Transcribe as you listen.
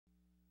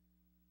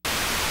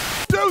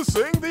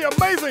Introducing the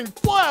amazing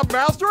Flab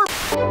Master.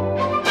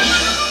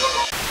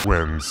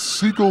 When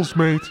seagulls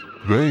mate,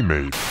 they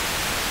mate.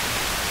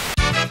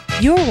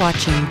 You're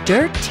watching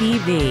Dirt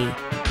TV.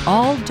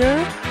 All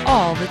dirt,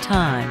 all the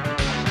time.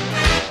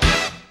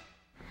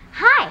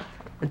 Hi.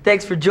 And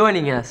thanks for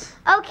joining us.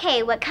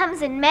 Okay, what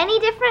comes in many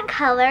different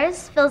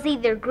colors, feels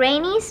either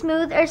grainy,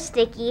 smooth, or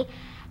sticky,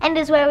 and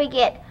is where we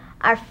get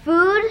our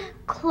food,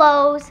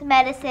 clothes,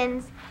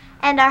 medicines,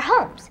 and our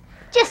homes,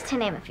 just to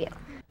name a few.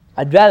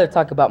 I'd rather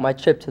talk about my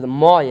trip to the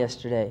mall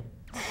yesterday.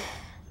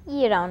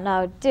 You don't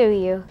know, do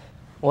you?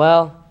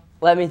 Well,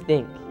 let me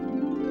think.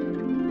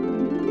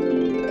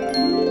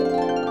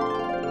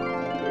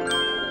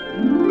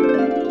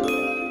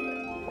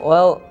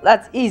 Well,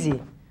 that's easy.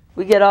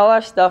 We get all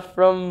our stuff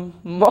from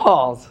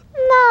malls.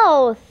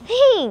 No,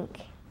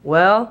 think.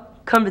 Well,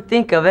 come to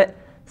think of it,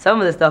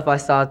 some of the stuff I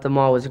saw at the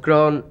mall was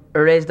grown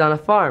or raised on a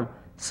farm.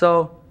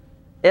 So,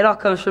 it all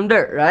comes from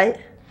dirt, right?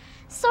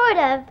 Sort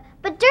of,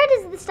 but dirt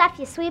is the stuff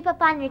you sweep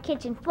up on your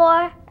kitchen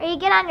floor, or you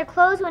get on your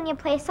clothes when you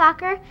play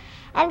soccer,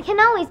 and can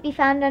always be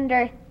found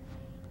under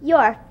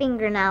your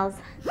fingernails.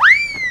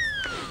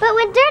 But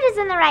when dirt is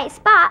in the right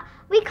spot,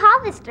 we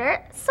call this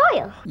dirt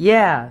soil.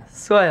 Yeah,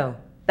 soil.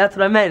 That's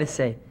what I meant to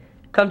say.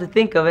 Come to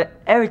think of it,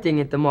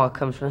 everything at the mall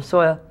comes from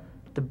soil.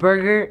 The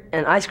burger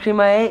and ice cream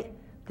I ate,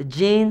 the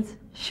jeans,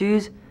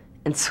 shoes,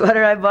 and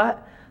sweater I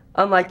bought.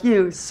 Unlike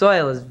you,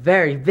 soil is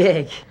very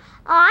big.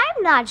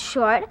 I'm not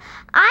short.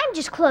 I'm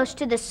just close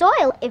to the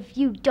soil, if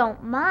you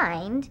don't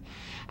mind.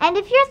 And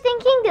if you're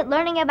thinking that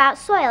learning about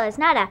soil is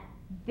not a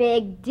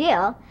big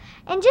deal,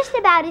 and just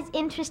about as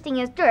interesting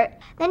as dirt,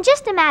 then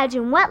just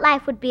imagine what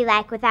life would be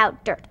like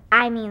without dirt.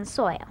 I mean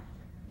soil.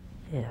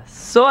 Yeah,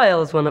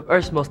 soil is one of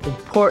Earth's most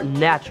important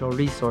natural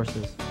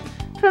resources.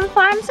 From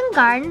farms and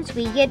gardens,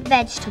 we get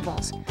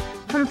vegetables.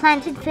 From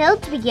planted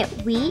fields, we get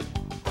wheat,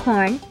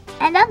 corn,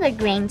 and other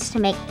grains to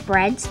make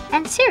breads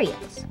and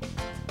cereals.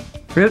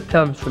 Fruit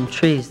comes from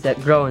trees that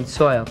grow in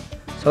soil.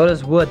 So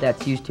does wood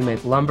that's used to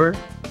make lumber,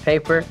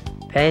 paper,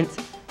 paints,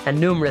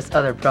 and numerous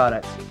other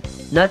products.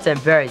 Nuts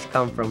and berries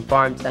come from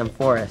farms and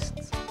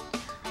forests.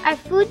 Our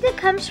food that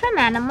comes from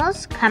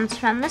animals comes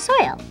from the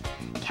soil.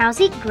 Cows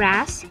eat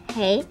grass,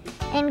 hay,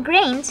 and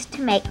grains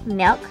to make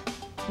milk,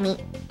 meat,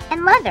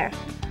 and leather.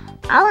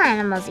 All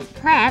animals eat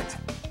plants,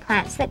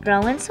 plants that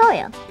grow in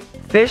soil.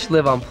 Fish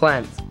live on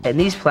plants, and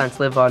these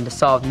plants live on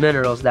dissolved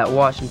minerals that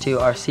wash into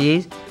our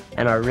seas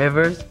and our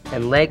rivers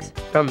and lakes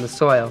from the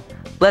soil.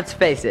 Let's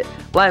face it,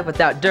 life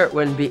without dirt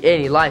wouldn't be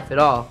any life at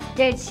all.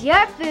 Dirt's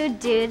your food,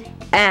 dude.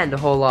 And a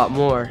whole lot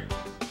more.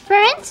 For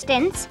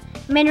instance,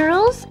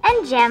 minerals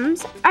and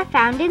gems are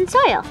found in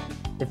soil.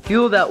 The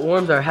fuel that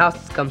warms our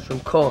houses comes from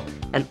coal,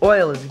 and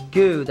oil is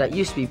goo that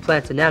used to be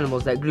plants and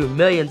animals that grew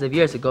millions of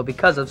years ago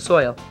because of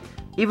soil.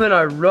 Even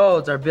our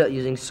roads are built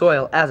using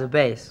soil as a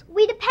base.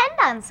 We depend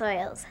on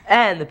soils.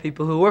 And the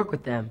people who work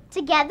with them.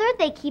 Together,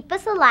 they keep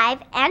us alive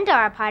and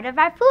are a part of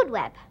our food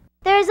web.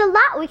 There is a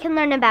lot we can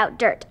learn about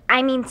dirt,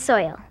 I mean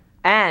soil.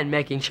 And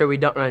making sure we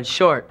don't run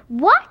short.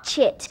 Watch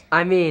it!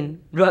 I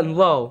mean, run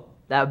low.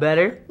 That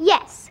better?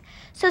 Yes.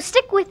 So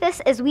stick with us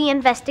as we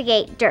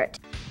investigate dirt.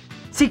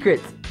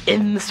 Secrets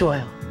in the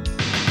soil.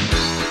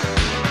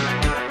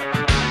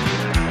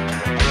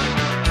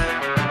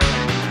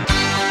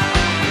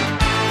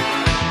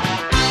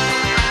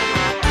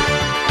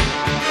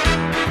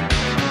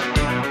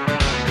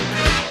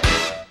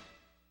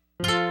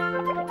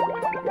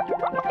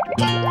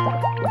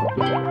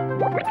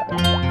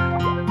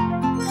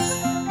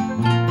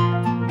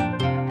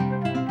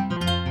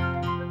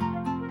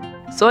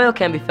 Soil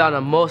can be found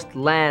on most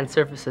land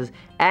surfaces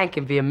and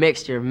can be a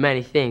mixture of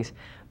many things.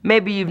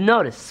 Maybe you've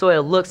noticed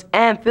soil looks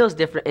and feels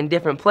different in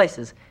different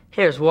places.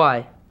 Here's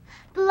why.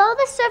 Below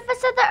the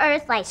surface of the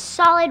earth lies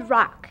solid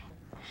rock.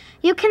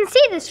 You can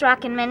see this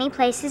rock in many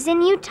places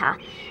in Utah.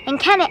 And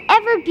can it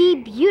ever be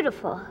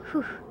beautiful?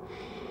 Whew.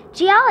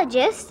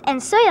 Geologists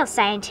and soil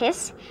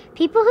scientists,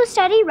 people who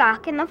study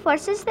rock and the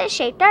forces that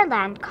shaped our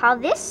land, call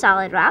this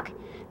solid rock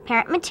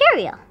parent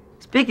material.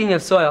 Speaking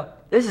of soil,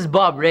 this is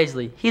Bob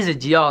Raisley. He's a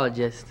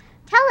geologist.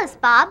 Tell us,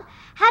 Bob,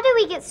 how do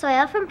we get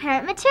soil from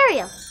parent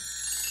material?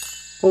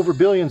 Over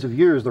billions of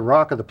years, the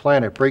rock of the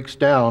planet breaks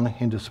down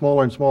into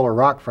smaller and smaller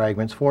rock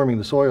fragments, forming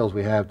the soils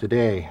we have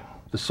today.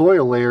 The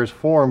soil layers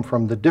form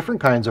from the different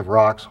kinds of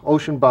rocks,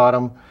 ocean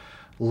bottom,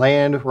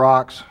 land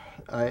rocks,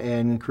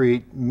 and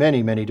create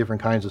many, many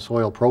different kinds of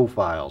soil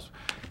profiles.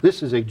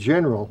 This is a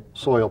general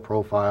soil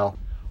profile.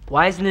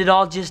 Why isn't it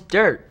all just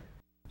dirt?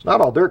 It's not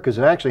all dirt because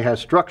it actually has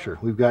structure.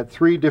 We've got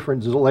three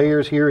different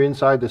layers here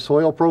inside the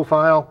soil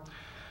profile.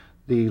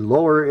 The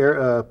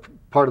lower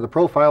part of the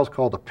profile is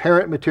called the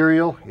parent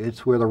material.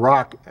 It's where the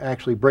rock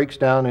actually breaks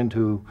down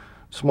into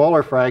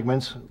smaller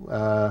fragments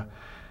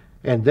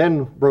and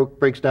then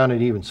breaks down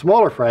into even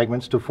smaller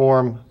fragments to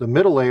form the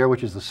middle layer,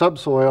 which is the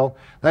subsoil.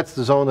 That's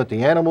the zone that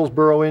the animals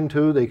burrow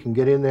into. They can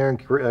get in there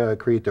and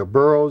create their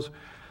burrows.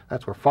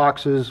 That's where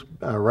foxes,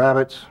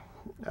 rabbits,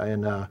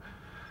 and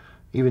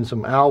even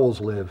some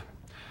owls live.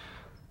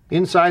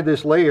 Inside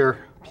this layer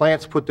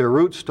Plants put their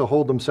roots to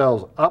hold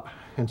themselves up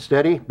and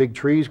steady. Big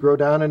trees grow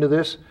down into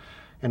this.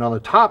 And on the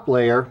top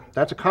layer,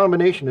 that's a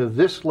combination of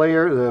this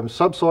layer, the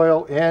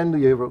subsoil, and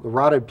the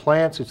rotted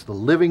plants. It's the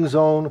living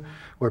zone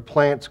where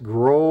plants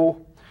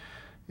grow.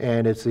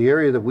 And it's the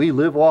area that we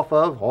live off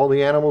of, all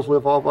the animals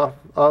live off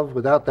of.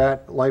 Without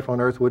that, life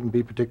on Earth wouldn't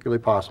be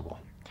particularly possible.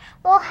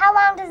 Well, how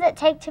long does it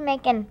take to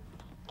make an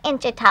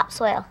inch of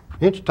topsoil?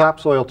 An inch of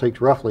topsoil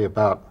takes roughly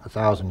about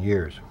 1,000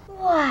 years.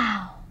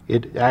 Wow.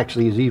 It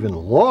actually is even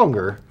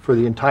longer for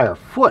the entire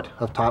foot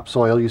of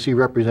topsoil you see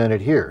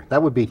represented here.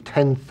 That would be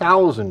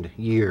 10,000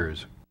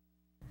 years.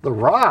 The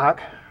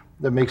rock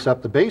that makes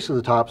up the base of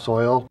the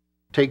topsoil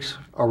takes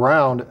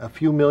around a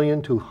few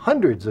million to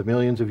hundreds of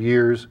millions of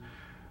years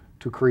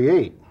to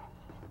create.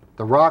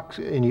 The rocks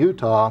in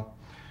Utah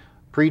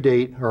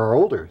predate or are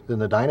older than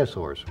the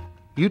dinosaurs.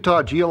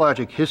 Utah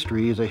geologic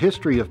history is a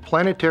history of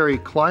planetary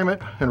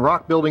climate and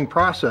rock building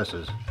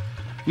processes.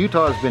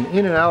 Utah has been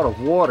in and out of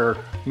water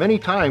many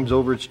times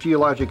over its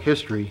geologic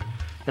history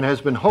and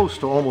has been host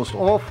to almost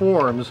all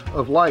forms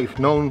of life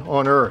known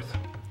on Earth.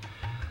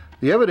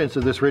 The evidence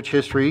of this rich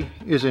history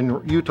is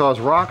in Utah's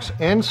rocks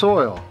and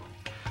soil.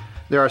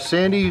 There are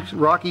sandy,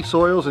 rocky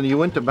soils in the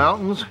Uinta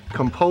Mountains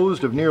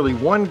composed of nearly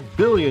 1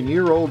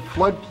 billion-year-old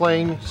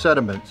floodplain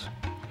sediments.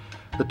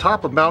 The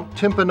top of Mount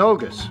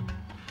Timpanogos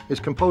is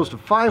composed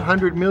of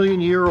 500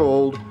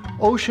 million-year-old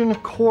ocean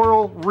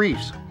coral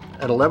reefs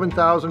at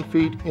 11,000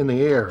 feet in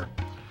the air.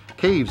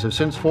 Caves have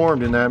since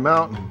formed in that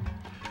mountain.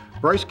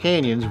 Bryce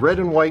Canyon's red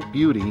and white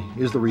beauty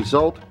is the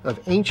result of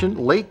ancient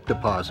lake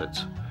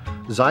deposits.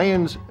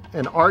 Zion's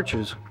and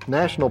Arches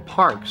national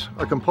parks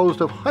are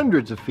composed of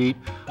hundreds of feet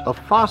of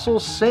fossil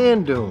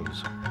sand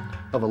dunes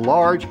of a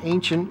large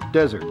ancient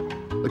desert.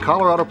 The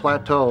Colorado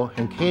Plateau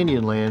and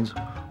Canyonlands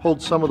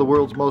hold some of the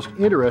world's most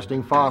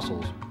interesting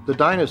fossils, the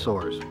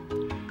dinosaurs.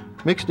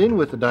 Mixed in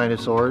with the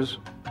dinosaurs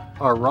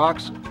are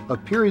rocks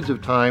of periods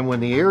of time when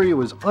the area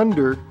was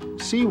under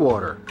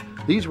seawater.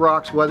 These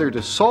rocks weathered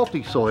to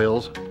salty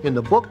soils in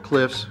the Book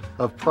Cliffs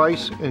of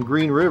Price and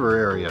Green River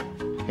area,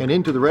 and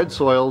into the red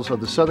soils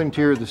of the southern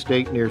tier of the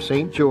state near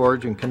St.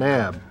 George and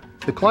Kanab.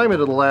 The climate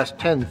of the last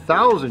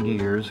 10,000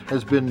 years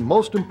has been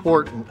most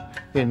important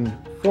in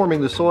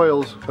forming the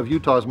soils of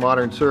Utah's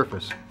modern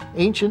surface.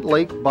 Ancient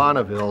Lake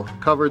Bonneville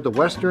covered the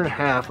western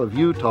half of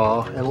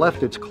Utah and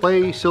left its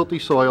clay,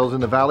 silty soils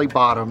in the valley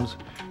bottoms,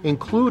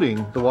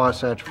 including the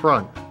Wasatch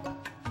Front.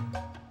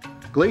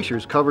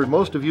 Glaciers covered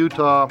most of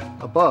Utah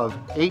above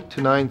 8,000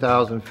 to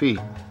 9,000 feet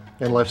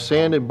and left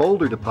sand and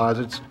boulder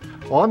deposits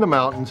on the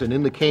mountains and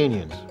in the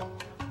canyons.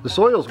 The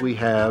soils we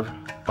have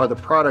are the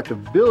product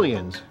of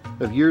billions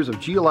of years of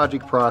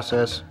geologic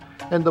process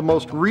and the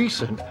most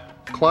recent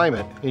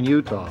climate in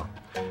Utah.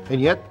 And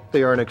yet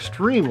they are an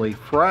extremely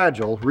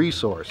fragile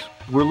resource.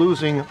 We're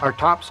losing our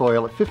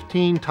topsoil at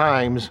 15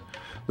 times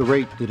the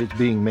rate that it's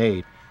being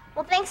made.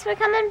 Well, thanks for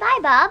coming by,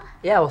 Bob.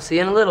 Yeah, we'll see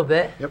you in a little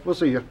bit. Yep, we'll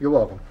see you. You're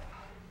welcome.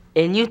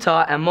 In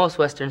Utah and most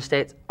western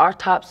states, our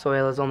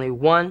topsoil is only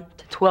 1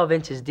 to 12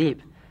 inches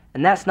deep,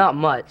 and that's not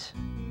much.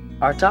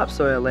 Our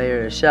topsoil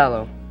layer is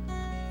shallow.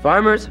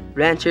 Farmers,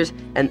 ranchers,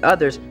 and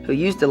others who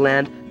use the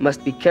land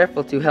must be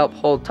careful to help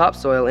hold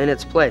topsoil in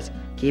its place,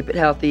 keep it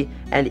healthy,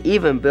 and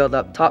even build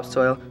up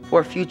topsoil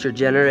for future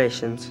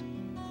generations.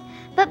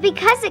 But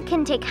because it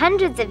can take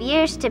hundreds of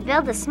years to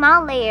build a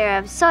small layer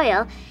of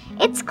soil,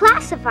 it's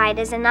classified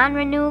as a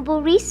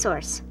non-renewable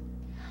resource.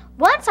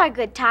 Once our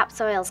good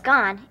topsoil's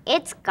gone,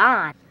 it's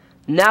gone.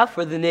 Now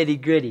for the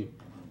nitty-gritty.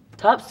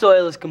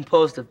 Topsoil is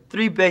composed of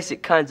 3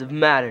 basic kinds of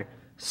matter: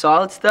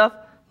 solid stuff,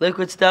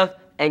 liquid stuff,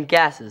 and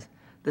gases.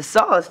 The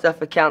solid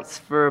stuff accounts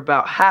for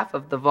about half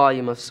of the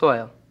volume of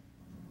soil.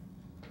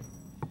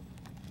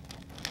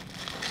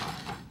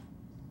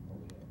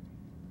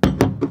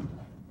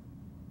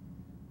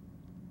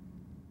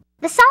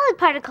 The solid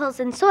particles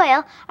in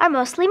soil are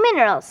mostly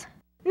minerals.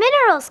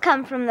 Minerals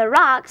come from the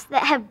rocks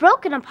that have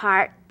broken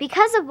apart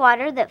because of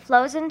water that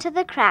flows into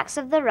the cracks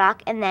of the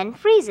rock and then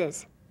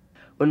freezes.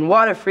 When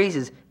water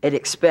freezes, it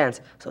expands,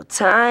 so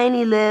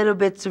tiny little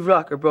bits of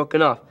rock are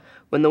broken off.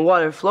 When the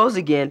water flows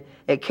again,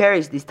 it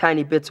carries these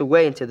tiny bits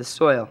away into the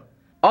soil.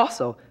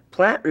 Also,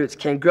 plant roots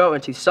can grow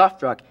into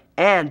soft rock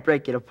and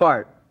break it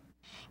apart.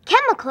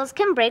 Chemicals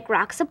can break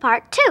rocks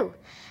apart too.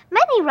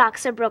 Many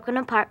rocks are broken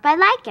apart by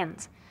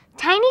lichens,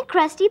 tiny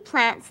crusty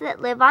plants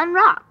that live on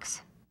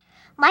rocks.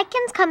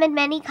 Lichens come in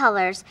many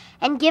colors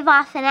and give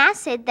off an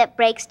acid that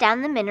breaks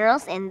down the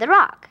minerals in the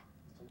rock.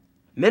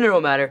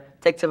 Mineral matter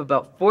takes up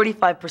about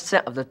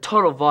 45% of the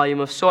total volume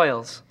of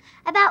soils.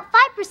 About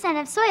 5%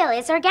 of soil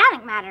is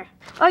organic matter.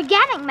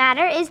 Organic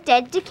matter is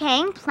dead,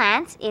 decaying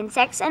plants,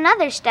 insects, and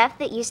other stuff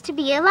that used to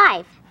be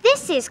alive.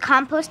 This is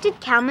composted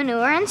cow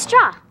manure and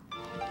straw.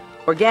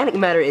 Organic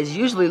matter is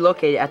usually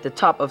located at the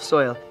top of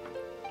soil.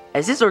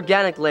 As this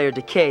organic layer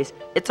decays,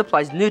 it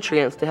supplies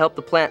nutrients to help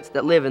the plants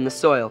that live in the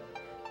soil.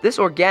 This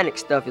organic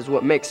stuff is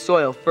what makes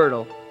soil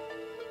fertile.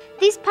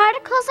 These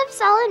particles of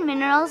solid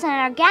minerals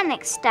and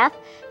organic stuff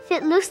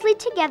fit loosely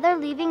together,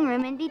 leaving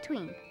room in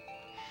between.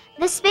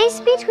 The space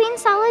between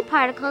solid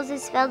particles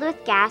is filled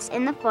with gas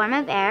in the form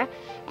of air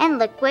and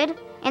liquid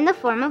in the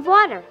form of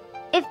water.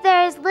 If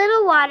there is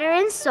little water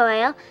in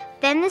soil,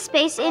 then the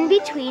space in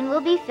between will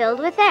be filled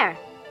with air.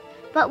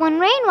 But when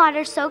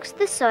rainwater soaks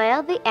the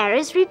soil, the air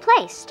is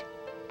replaced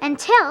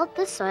until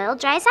the soil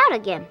dries out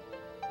again.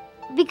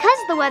 Because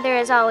the weather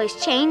is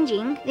always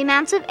changing, the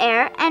amounts of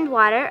air and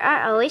water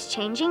are always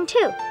changing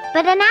too.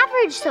 But an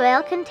average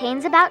soil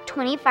contains about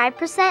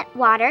 25%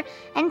 water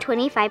and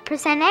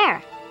 25%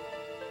 air.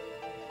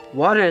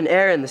 Water and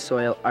air in the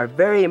soil are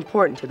very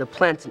important to the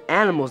plants and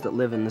animals that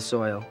live in the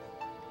soil.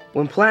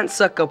 When plants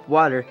suck up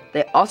water,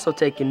 they also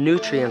take in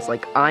nutrients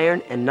like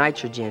iron and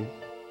nitrogen.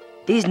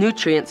 These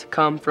nutrients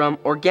come from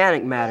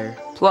organic matter.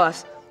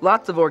 Plus,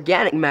 lots of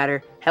organic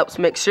matter helps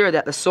make sure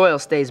that the soil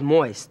stays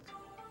moist.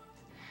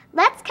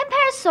 Let's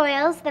compare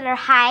soils that are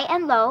high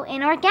and low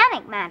in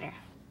organic matter.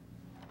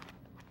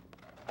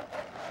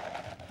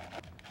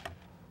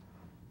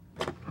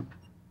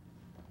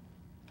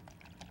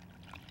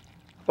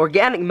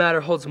 Organic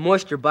matter holds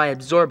moisture by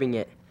absorbing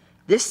it.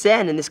 This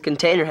sand in this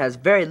container has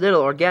very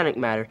little organic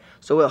matter,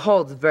 so it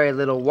holds very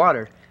little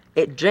water.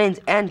 It drains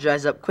and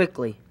dries up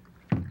quickly.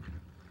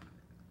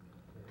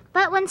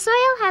 But when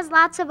soil has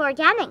lots of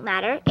organic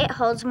matter, it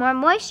holds more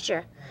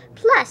moisture.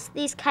 Plus,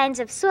 these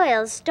kinds of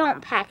soils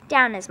don't pack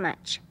down as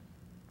much.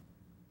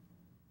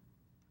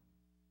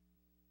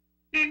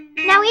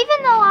 Now, even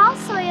though all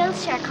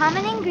soils share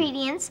common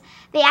ingredients,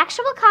 the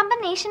actual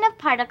combination of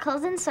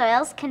particles in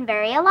soils can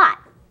vary a lot.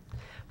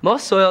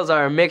 Most soils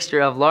are a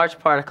mixture of large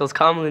particles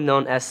commonly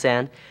known as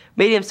sand,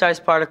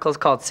 medium-sized particles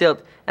called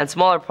silt, and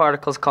smaller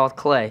particles called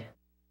clay.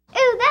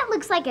 Ooh, that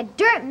looks like a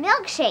dirt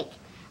milkshake.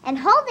 And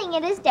holding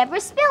it is Deborah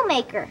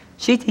Spillmaker.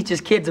 She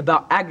teaches kids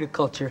about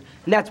agriculture,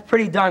 and that's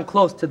pretty darn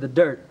close to the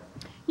dirt.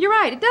 You're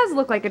right, it does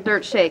look like a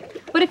dirt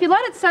shake. But if you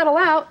let it settle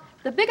out,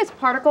 the biggest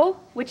particle,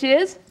 which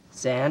is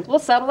Sand. will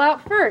settle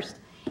out first.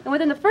 And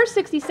within the first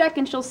 60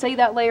 seconds, you'll see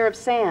that layer of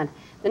sand.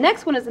 The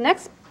next one is the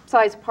next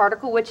size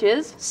particle, which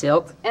is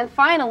Silt. and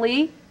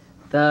finally,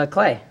 The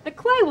clay. the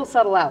clay will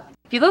settle out.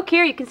 If you look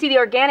here, you can see the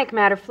organic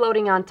matter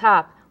floating on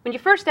top. When you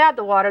first add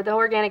the water, the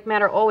organic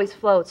matter always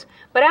floats,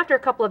 but after a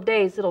couple of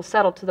days, it'll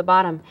settle to the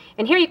bottom.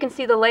 And here you can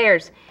see the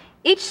layers.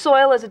 Each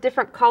soil is a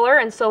different color,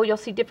 and so you'll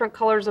see different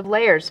colors of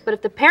layers. But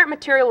if the parent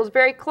material is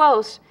very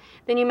close,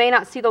 then you may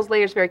not see those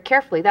layers very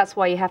carefully. That's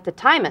why you have to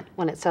time it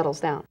when it settles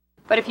down.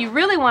 But if you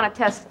really want to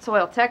test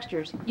soil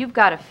textures, you've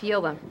got to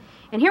feel them.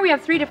 And here we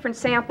have 3 different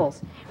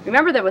samples.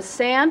 Remember, there was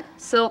sand,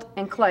 silt,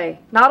 and clay.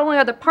 Not only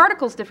are the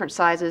particles different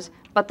sizes,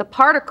 but the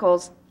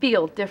particles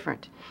feel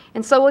different.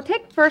 And so we'll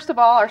take, first of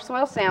all, our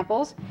soil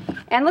samples,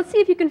 and let's see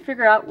if you can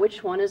figure out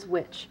which one is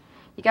which.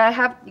 You've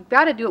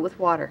got to do it with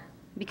water.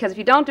 Because if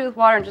you don't do it with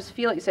water and just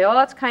feel it, you say, oh,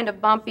 that's kind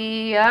of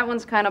bumpy, that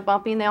one's kind of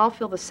bumpy, and they all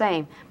feel the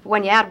same. But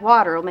when you add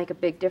water, it'll make a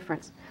big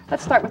difference.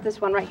 Let's start with this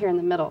one right here in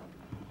the middle.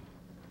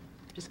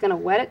 Just going to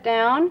wet it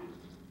down.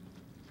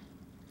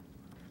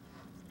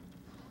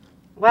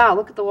 Wow,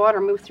 look at the water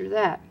move through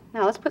that.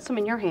 Now let's put some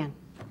in your hand.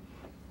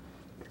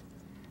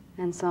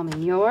 And some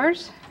in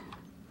yours.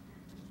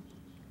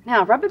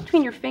 Now rub it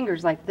between your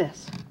fingers like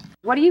this.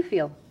 What do you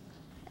feel?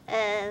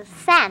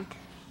 Sand.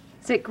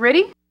 Is it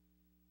gritty?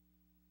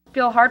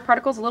 Feel hard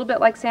particles a little bit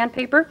like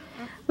sandpaper?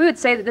 We would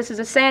say that this is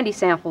a sandy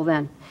sample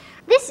then.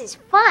 This is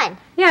fun.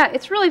 Yeah,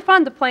 it's really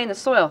fun to play in the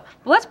soil.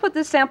 But let's put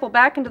this sample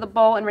back into the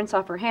bowl and rinse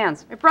off our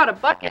hands. I brought a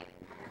bucket.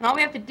 And all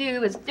we have to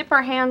do is dip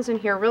our hands in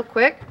here real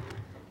quick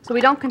so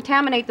we don't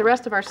contaminate the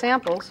rest of our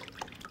samples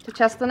to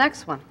test the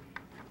next one.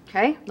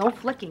 Okay? No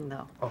flicking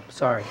though. Oh,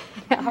 sorry.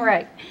 All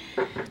right.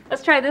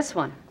 Let's try this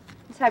one.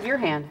 Let's have your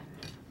hand.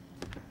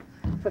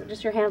 Put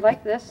just your hand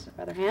like this,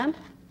 other hand,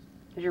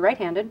 because you're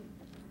right-handed.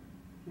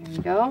 There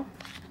you go.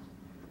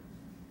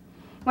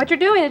 What you're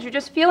doing is you're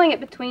just feeling it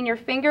between your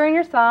finger and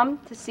your thumb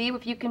to see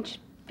if you can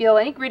feel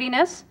any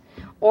grittiness,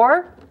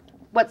 or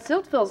what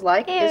silt feels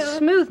like is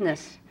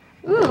smoothness.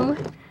 Ooh.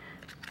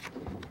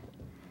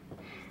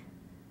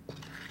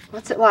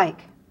 What's it like?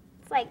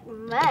 It's like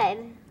mud.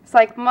 It's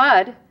like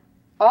mud.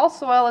 All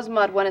soil is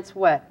mud when it's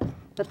wet,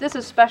 but this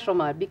is special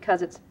mud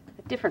because it's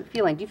a different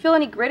feeling. Do you feel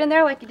any grit in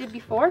there like you did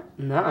before?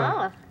 No.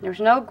 Oh. There's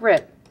no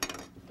grit.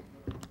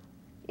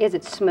 Is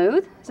it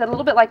smooth? Is that a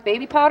little bit like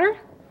baby powder?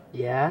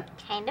 Yeah.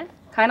 Kind of.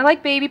 Kind of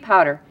like baby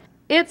powder.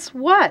 It's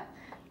what?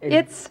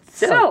 It's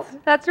silt.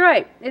 That's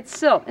right. It's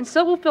silt. And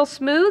silt will feel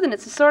smooth, and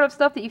it's the sort of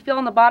stuff that you feel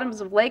on the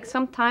bottoms of lakes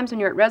sometimes when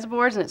you're at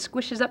reservoirs and it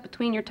squishes up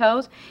between your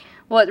toes.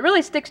 Well, it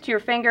really sticks to your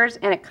fingers,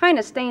 and it kind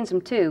of stains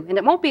them too. And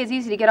it won't be as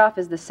easy to get off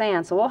as the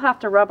sand, so we'll have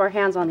to rub our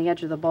hands on the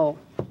edge of the bowl.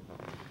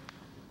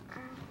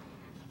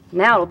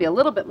 Now it'll be a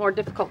little bit more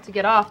difficult to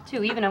get off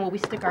too, even when we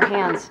stick our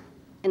hands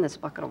in this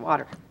bucket of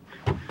water.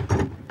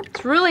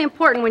 It's really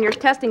important when you're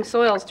testing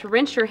soils to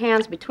rinse your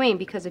hands between,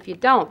 because if you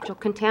don't, you'll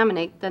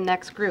contaminate the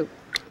next group.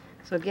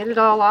 So get it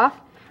all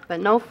off,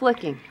 but no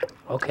flicking.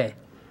 Okay.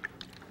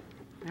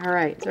 All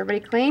right, is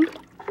everybody clean?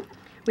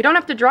 We don't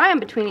have to dry them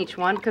between each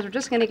one because we're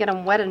just going to get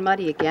them wet and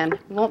muddy again.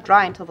 We won't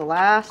dry until the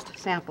last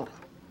sample.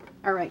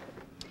 All right.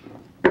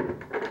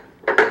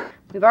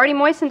 We've already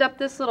moistened up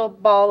this little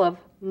ball of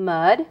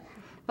mud.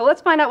 But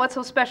let's find out what's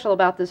so special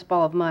about this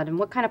ball of mud and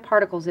what kind of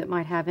particles it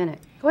might have in it.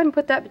 Go ahead and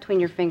put that between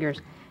your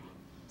fingers.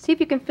 See if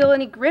you can feel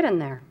any grit in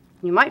there.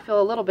 You might feel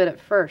a little bit at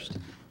first.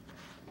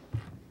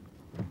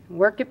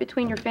 Work it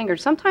between your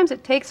fingers. Sometimes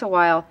it takes a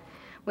while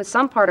with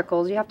some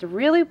particles. You have to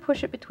really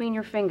push it between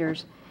your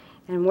fingers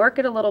and work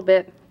it a little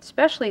bit,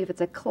 especially if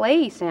it's a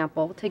clay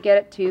sample, to get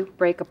it to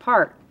break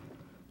apart.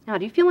 Now,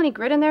 do you feel any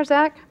grit in there,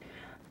 Zach?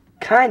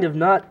 Kind of,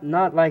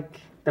 not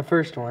like the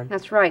first one.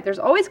 That's right. There's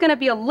always going to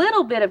be a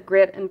little bit of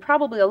grit and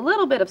probably a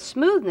little bit of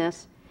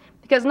smoothness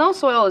because no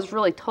soil is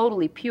really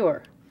totally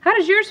pure. How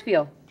does yours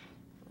feel?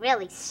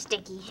 Really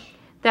sticky.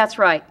 That's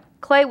right.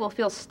 Clay will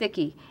feel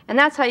sticky. And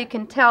that's how you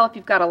can tell if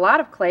you've got a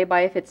lot of clay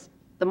by if it's,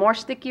 the more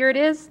stickier it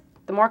is,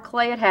 the more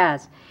clay it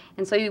has.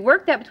 And so you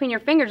work that between your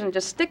fingers and it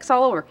just sticks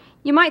all over.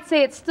 You might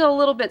say it's still a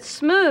little bit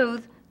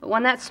smooth, but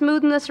when that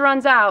smoothness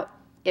runs out,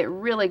 it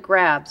really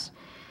grabs.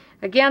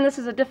 Again, this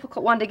is a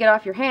difficult one to get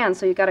off your hands,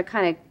 so you've got to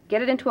kind of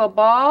get it into a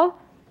ball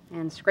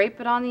and scrape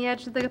it on the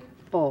edge of the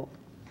bowl.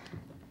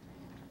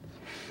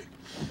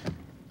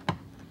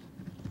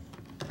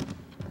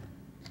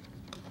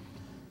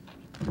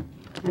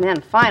 And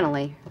then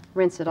finally,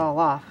 rinse it all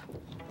off.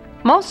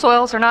 Most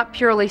soils are not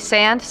purely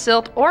sand,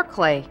 silt, or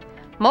clay.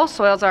 Most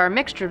soils are a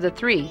mixture of the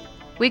three.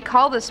 We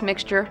call this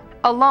mixture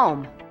a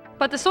loam.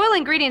 But the soil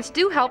ingredients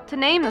do help to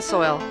name the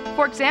soil.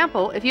 For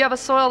example, if you have a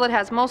soil that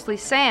has mostly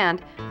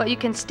sand, but you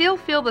can still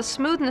feel the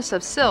smoothness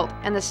of silt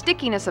and the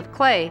stickiness of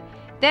clay,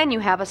 then you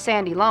have a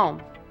sandy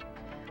loam.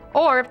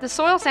 Or if the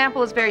soil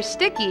sample is very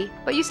sticky,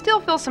 but you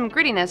still feel some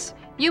grittiness,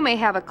 you may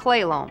have a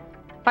clay loam.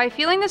 By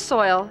feeling the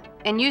soil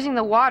and using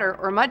the water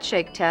or mud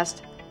shake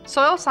test,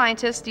 soil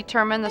scientists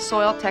determine the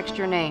soil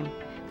texture name.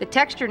 The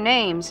texture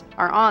names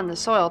are on the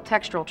soil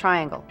textural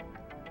triangle.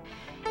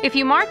 If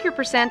you mark your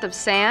percent of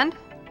sand,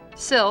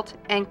 silt,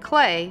 and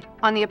clay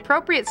on the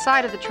appropriate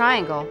side of the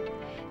triangle,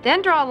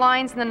 then draw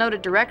lines in the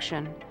noted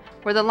direction.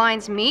 Where the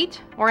lines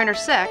meet or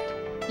intersect,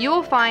 you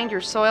will find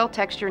your soil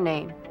texture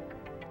name.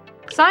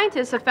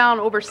 Scientists have found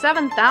over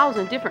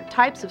 7,000 different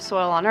types of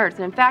soil on Earth,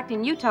 and in fact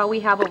in Utah we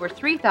have over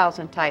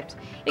 3,000 types.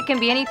 It can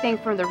be anything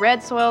from the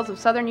red soils of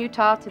southern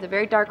Utah to the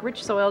very dark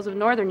rich soils of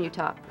northern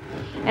Utah.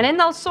 And in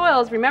those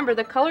soils, remember,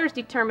 the color is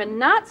determined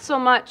not so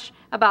much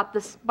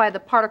by the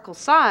particle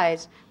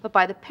size, but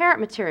by the parent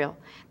material.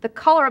 The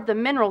color of the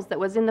minerals that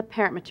was in the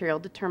parent material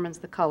determines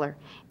the color.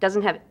 It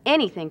doesn't have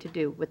anything to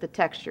do with the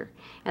texture.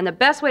 And the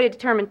best way to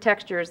determine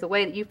texture is the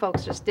way that you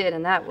folks just did,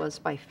 and that was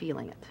by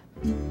feeling it.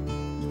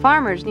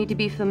 Farmers need to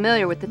be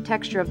familiar with the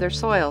texture of their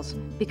soils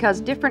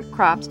because different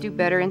crops do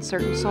better in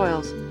certain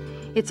soils.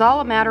 It's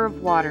all a matter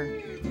of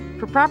water.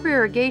 For proper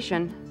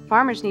irrigation,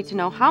 farmers need to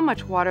know how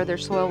much water their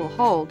soil will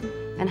hold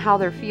and how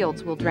their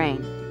fields will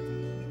drain.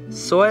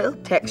 Soil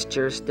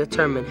textures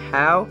determine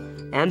how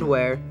and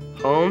where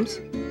homes,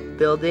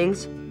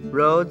 buildings,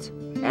 roads,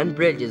 and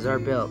bridges are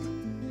built.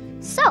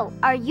 So,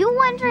 are you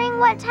wondering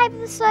what type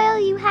of soil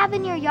you have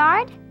in your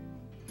yard?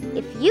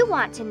 If you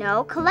want to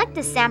know, collect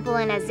a sample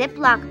in a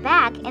Ziploc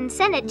bag and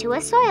send it to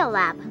a soil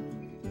lab.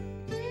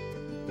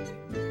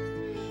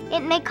 It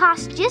may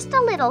cost just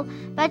a little,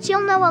 but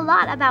you'll know a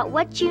lot about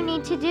what you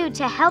need to do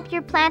to help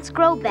your plants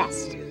grow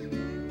best.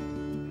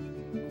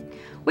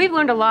 We've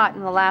learned a lot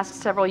in the last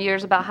several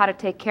years about how to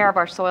take care of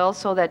our soils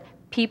so that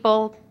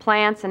people,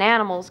 plants, and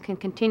animals can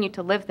continue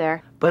to live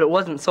there. But it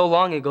wasn't so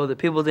long ago that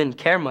people didn't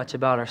care much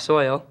about our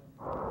soil.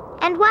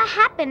 And what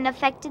happened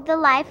affected the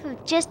life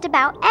of just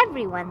about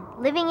everyone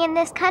living in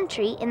this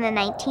country in the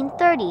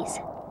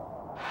 1930s.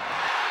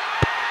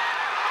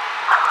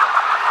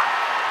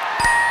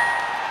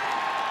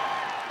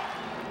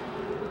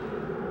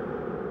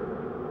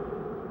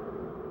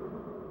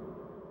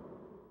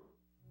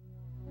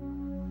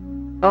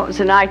 Well, it was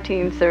in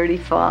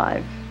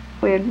 1935.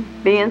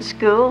 We'd be in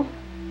school.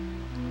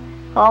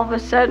 All of a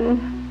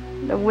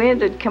sudden, the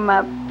wind had come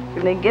up,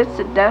 and it gets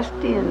so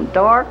dusty and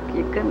dark,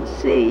 you couldn't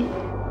see.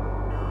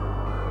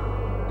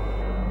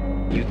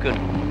 You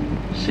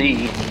couldn't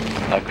see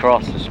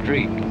across the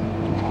street.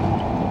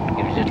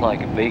 It was just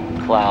like a big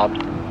cloud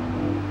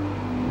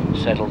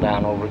settled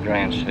down over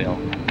Grantsville,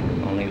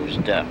 only it was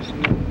dust.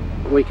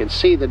 We could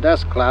see the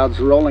dust clouds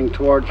rolling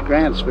towards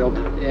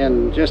Grantsville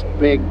in just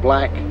big,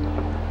 black,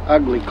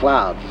 ugly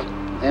clouds.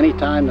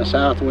 Anytime the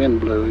south wind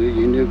blew,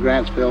 you knew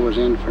Grantsville was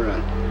in for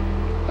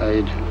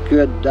a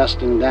good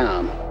dusting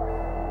down.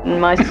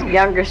 And my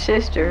younger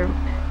sister,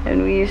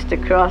 and we used to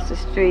cross the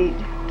street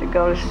to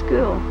go to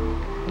school.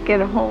 Get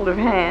a hold of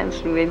hands,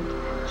 and we'd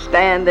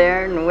stand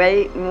there and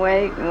wait and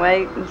wait and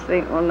wait and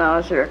think, well, now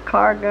is there a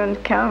car going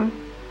to come?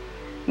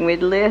 And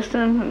we'd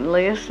listen and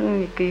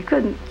listen. You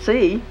couldn't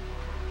see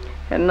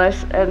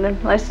unless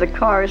the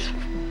cars,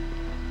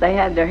 they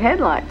had their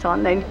headlights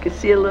on, then you could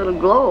see a little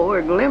glow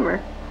or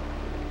glimmer.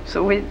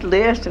 So we'd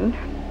listen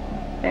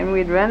and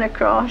we'd run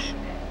across,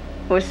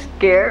 was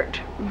scared,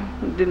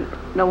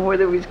 didn't know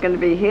whether we was going to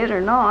be hit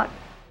or not.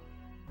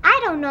 I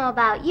don't know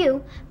about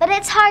you, but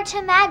it's hard to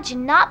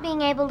imagine not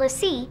being able to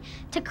see,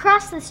 to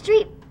cross the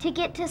street to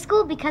get to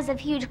school because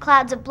of huge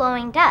clouds of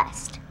blowing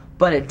dust.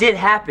 But it did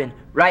happen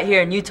right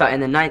here in Utah in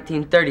the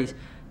 1930s,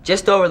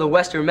 just over the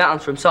western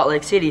mountains from Salt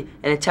Lake City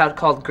in a town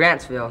called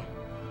Grantsville.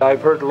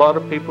 I've heard a lot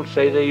of people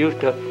say they used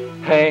to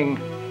hang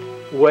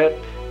wet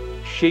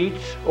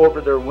sheets over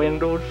their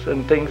windows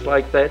and things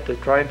like that to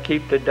try and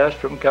keep the dust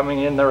from coming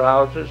in their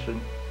houses. And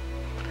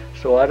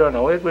so I don't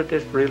know, it was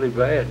just really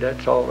bad,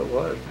 that's all it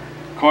was.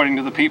 According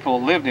to the people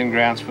who lived in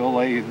Grantsville,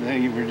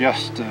 they were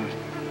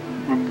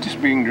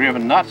just being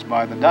driven nuts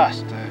by the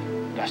dust.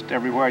 Dust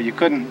everywhere. You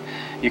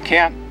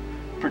can't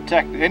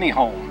protect any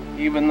home,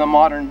 even the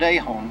modern day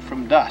home,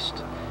 from dust.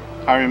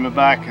 I remember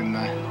back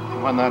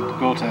when I'd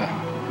go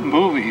to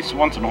movies,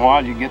 once in a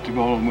while you get to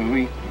go to a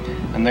movie,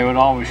 and they would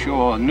always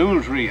show a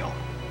newsreel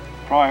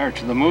prior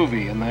to the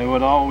movie, and they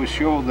would always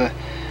show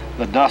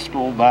the Dust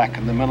Bowl back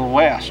in the Middle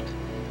West.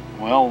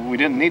 Well, we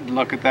didn't need to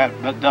look at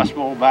that Dust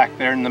Bowl back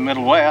there in the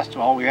Middle West.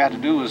 All we had to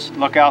do was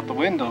look out the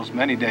windows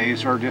many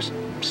days, or just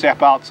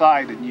step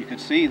outside, and you could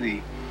see the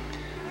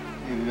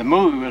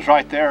movie was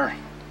right there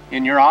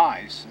in your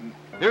eyes.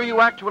 Here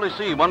you actually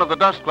see one of the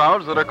dust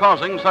clouds that are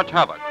causing such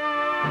havoc,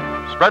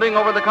 spreading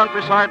over the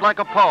countryside like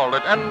a pall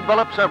that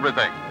envelops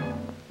everything.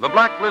 The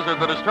black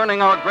blizzard that is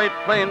turning our Great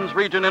Plains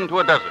region into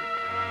a desert.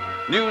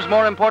 News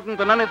more important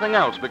than anything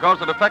else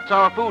because it affects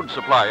our food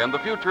supply and the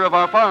future of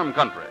our farm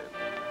country.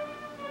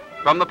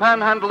 From the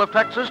panhandle of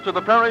Texas to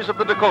the prairies of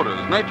the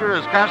Dakotas, nature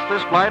has cast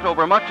this blight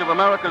over much of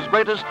America's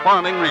greatest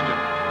farming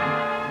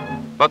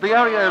region. But the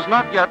area is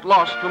not yet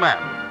lost to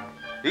man.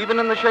 Even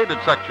in the shaded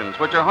sections,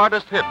 which are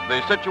hardest hit,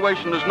 the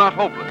situation is not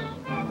hopeless.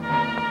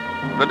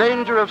 The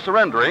danger of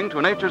surrendering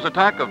to nature's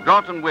attack of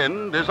drought and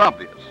wind is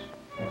obvious.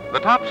 The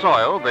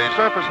topsoil, the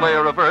surface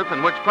layer of earth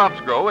in which crops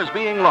grow, is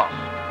being lost.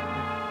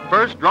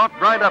 First, drought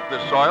dried up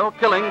this soil,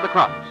 killing the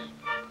crops.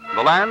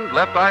 The land,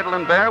 left idle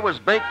and bare, was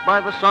baked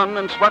by the sun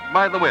and swept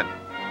by the wind.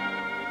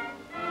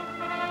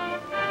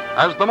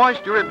 As the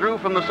moisture it drew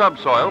from the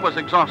subsoil was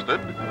exhausted,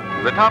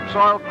 the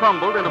topsoil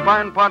crumbled into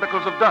fine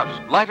particles of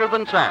dust, lighter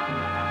than sand.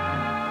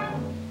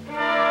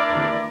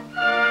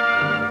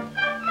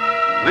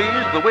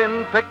 These the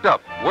wind picked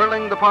up,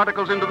 whirling the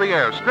particles into the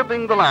air,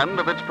 stripping the land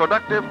of its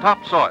productive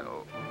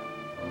topsoil.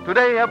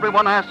 Today,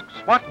 everyone asks,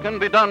 what can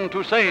be done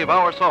to save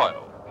our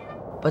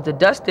soil? But the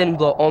dust didn't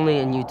blow only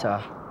in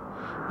Utah.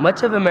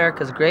 Much of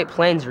America's Great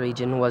Plains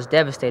region was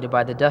devastated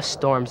by the dust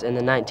storms in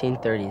the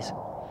 1930s.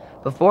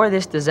 Before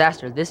this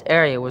disaster, this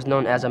area was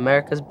known as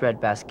America's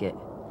breadbasket.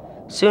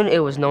 Soon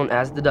it was known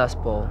as the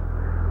Dust Bowl.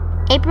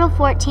 April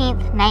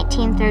 14th,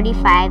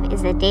 1935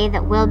 is a day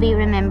that will be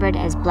remembered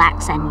as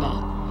Black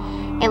Sunday.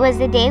 It was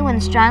the day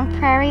when strong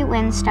prairie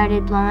winds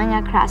started blowing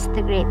across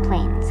the Great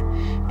Plains,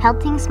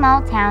 pelting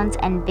small towns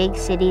and big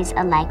cities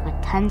alike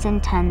with tons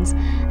and tons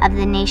of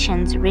the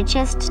nation's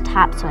richest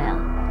topsoil.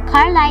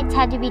 Car lights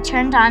had to be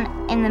turned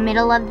on in the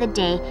middle of the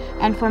day,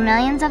 and for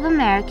millions of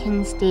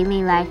Americans,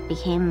 daily life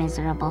became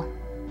miserable.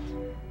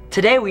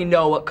 Today we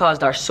know what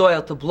caused our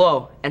soil to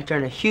blow and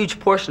turn a huge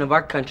portion of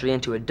our country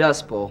into a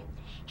dust bowl.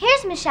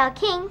 Here's Michelle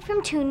King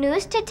from 2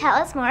 News to tell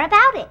us more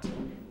about it.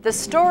 The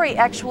story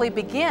actually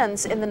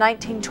begins in the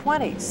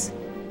 1920s,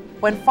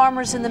 when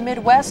farmers in the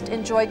Midwest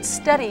enjoyed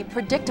steady,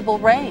 predictable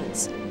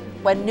rains,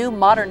 when new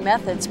modern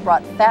methods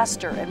brought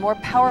faster and more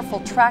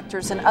powerful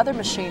tractors and other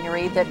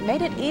machinery that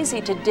made it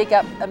easy to dig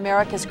up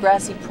America's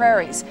grassy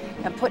prairies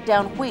and put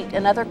down wheat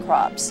and other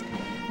crops.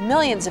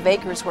 Millions of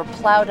acres were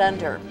plowed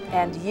under,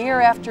 and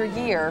year after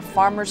year,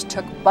 farmers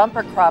took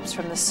bumper crops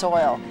from the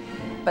soil.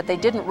 But they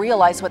didn't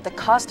realize what the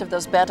cost of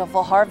those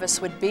bountiful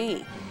harvests would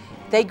be.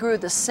 They grew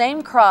the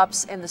same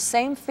crops in the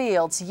same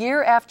fields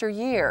year after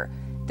year.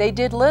 They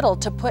did little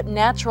to put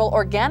natural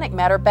organic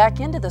matter back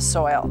into the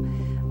soil.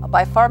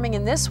 By farming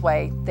in this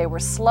way, they were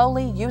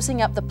slowly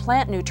using up the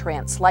plant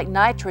nutrients like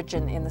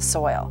nitrogen in the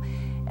soil,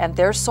 and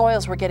their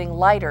soils were getting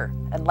lighter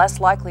and less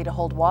likely to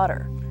hold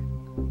water.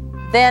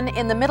 Then,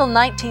 in the middle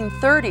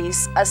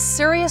 1930s, a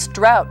serious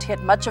drought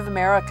hit much of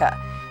America.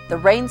 The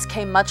rains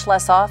came much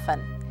less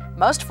often.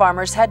 Most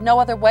farmers had no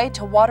other way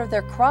to water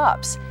their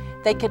crops.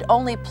 They could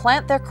only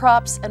plant their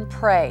crops and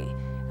pray,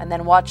 and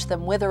then watch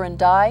them wither and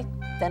die,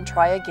 then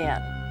try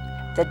again.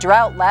 The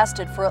drought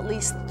lasted for at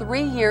least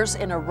 3 years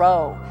in a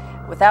row.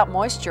 Without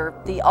moisture,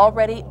 the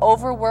already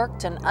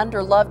overworked and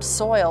underloved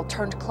soil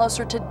turned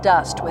closer to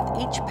dust with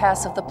each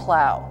pass of the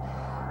plow.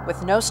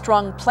 With no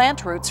strong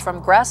plant roots from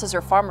grasses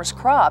or farmers'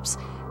 crops,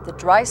 the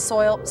dry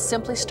soil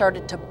simply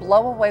started to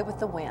blow away with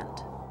the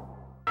wind.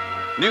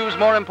 News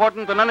more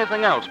important than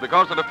anything else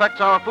because it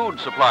affects our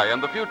food supply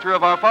and the future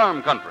of our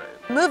farm country.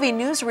 Movie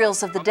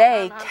newsreels of the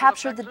day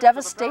captured the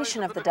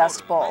devastation of the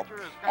Dust Bowl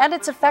and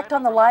its effect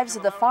on the lives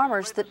of the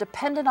farmers that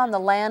depended on the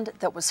land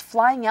that was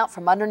flying out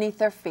from underneath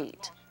their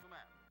feet.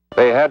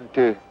 They had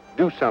to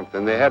do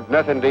something. They had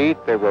nothing to eat.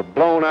 They were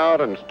blown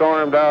out and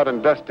stormed out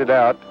and dusted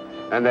out,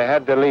 and they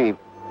had to leave.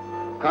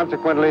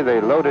 Consequently,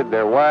 they loaded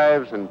their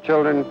wives and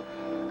children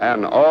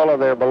and all of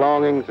their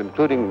belongings,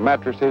 including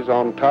mattresses,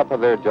 on top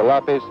of their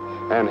jalopies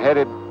and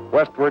headed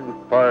westward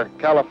for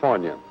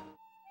California.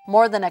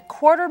 More than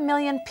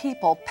 250,000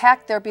 people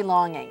packed their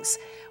belongings.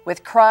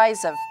 With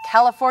cries of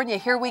 "California,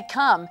 here we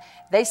come,"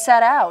 they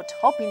set out,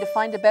 hoping to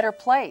find a better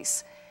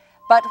place.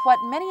 But what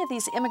many of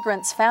these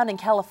immigrants found in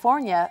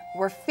California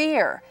were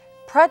fear,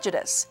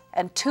 prejudice,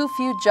 and too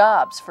few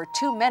jobs for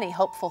too many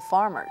hopeful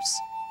farmers.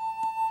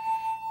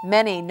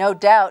 Many, no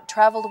doubt,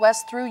 traveled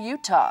west through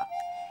Utah.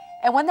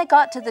 And when they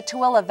got to the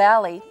Tooele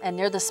Valley and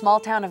near the small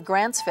town of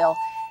Grantsville,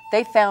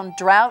 they found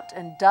drought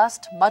and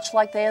dust much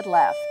like they had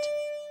left.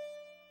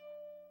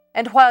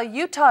 And while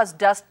Utah's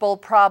Dust Bowl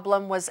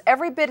problem was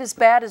every bit as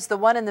bad as the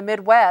one in the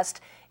Midwest,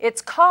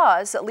 its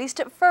cause, at least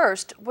at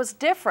first, was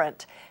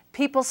different.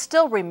 People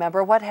still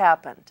remember what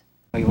happened.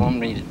 You want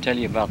me to tell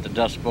you about the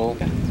Dust Bowl?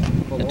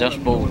 The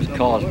Dust Bowl was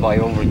caused by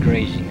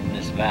overgrazing in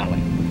this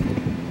valley,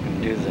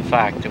 due to the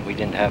fact that we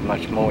didn't have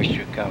much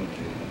moisture come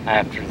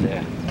after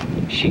the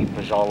sheep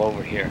was all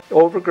over here.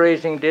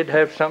 Overgrazing did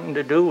have something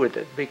to do with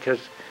it,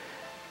 because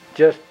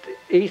just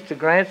east of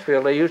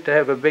Grantsville they used to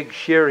have a big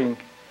shearing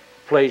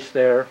place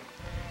there,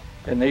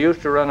 and they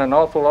used to run an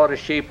awful lot of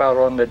sheep out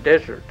on the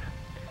desert.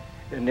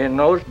 And in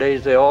those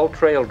days they all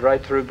trailed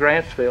right through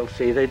Grantsville.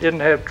 See, they didn't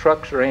have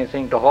trucks or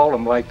anything to haul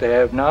them like they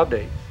have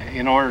nowadays.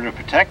 In order to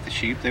protect the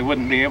sheep, they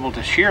wouldn't be able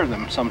to shear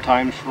them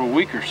sometimes for a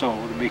week or so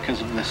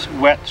because of this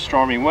wet,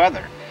 stormy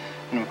weather.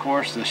 And of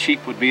course the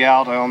sheep would be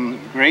out on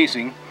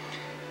grazing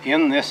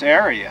in this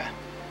area.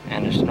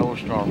 And a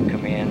snowstorm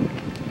come in,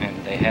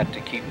 and they had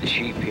to keep the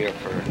sheep here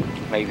for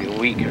maybe a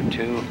week or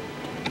two,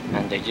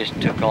 and they just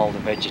took all the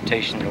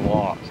vegetation to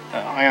walk.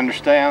 I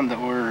understand that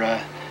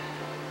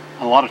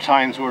a lot of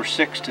times we're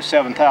 6,000 to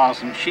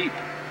 7,000 sheep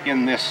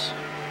in this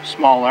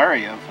small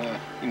area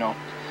of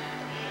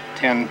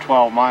 10,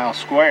 12 miles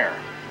square,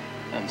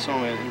 and so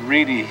it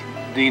really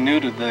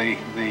denuded the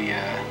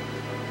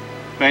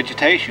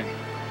vegetation.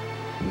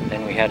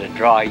 Then we had a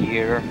dry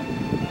year,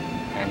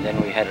 and then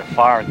we had a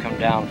fire come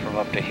down from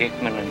up to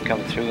Hickman and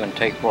come through and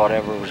take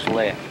whatever was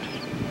left,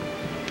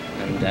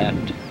 and that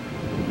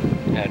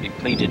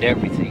depleted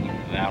everything in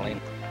the valley.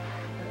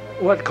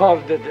 What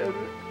caused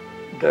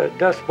the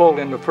Dust Bowl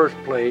in the first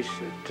place,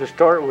 to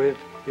start with,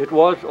 it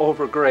was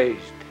overgrazed,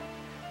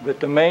 but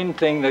the main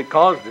thing that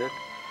caused it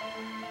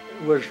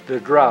was the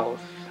drought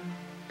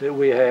that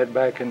we had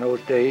back in those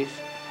days,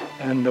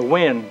 and the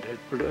wind.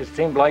 It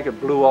seemed like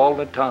it blew all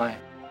the time.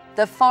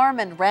 The farm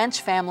and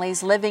ranch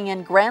families living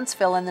in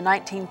Grantsville in the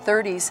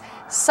 1930s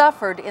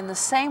suffered in the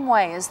same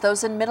way as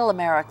those in Middle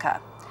America.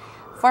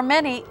 For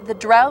many, the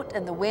drought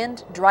and the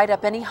wind dried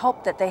up any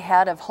hope that they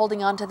had of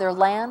holding on to their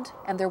land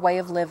and their way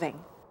of living.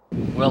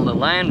 Well, the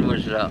land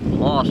was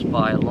lost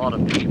by a lot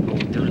of people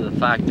due to the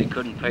fact they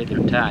couldn't pay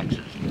their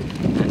taxes.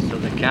 And so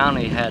the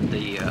county had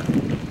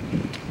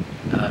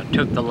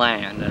took the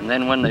land. And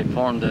then when they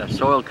formed the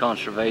soil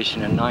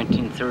conservation in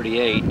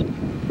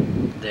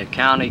 1938, the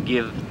county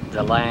gave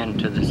the land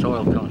to the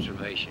soil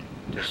conservation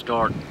to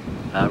start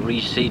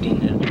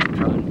reseeding it and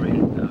try and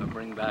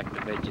bring back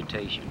the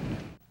vegetation.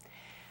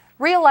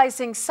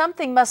 Realizing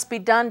something must be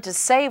done to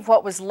save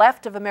what was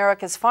left of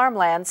America's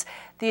farmlands,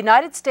 the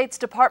United States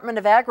Department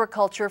of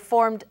Agriculture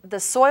formed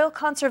the Soil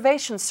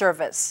Conservation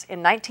Service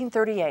in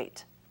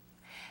 1938.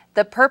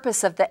 The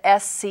purpose of the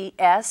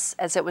SCS,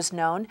 as it was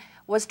known,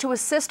 was to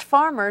assist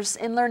farmers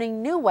in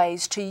learning new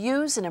ways to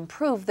use and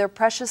improve their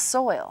precious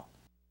soil.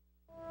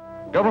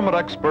 Government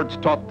experts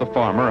taught the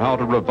farmer how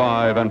to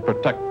revive and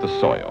protect the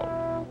soil.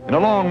 In a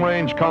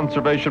long-range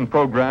conservation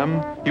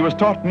program, he was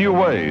taught new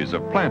ways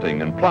of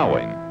planting and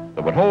plowing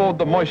that would hold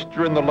the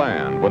moisture in the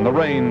land when the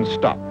rains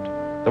stopped,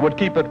 that would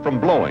keep it from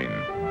blowing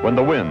when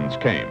the winds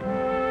came.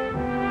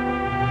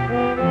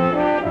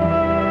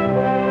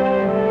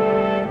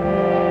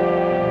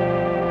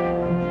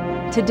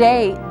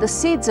 Today, the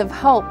seeds of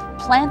hope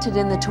planted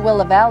in the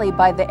Tooele Valley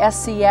by the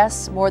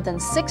SCS more than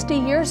 60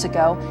 years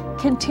ago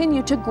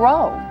continue to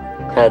grow.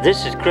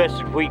 This is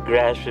crested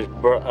wheatgrass, was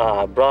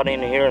brought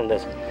in here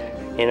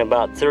in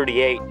about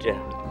 38.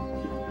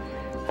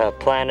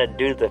 Planted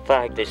due to the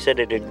fact they said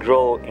it'd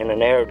grow in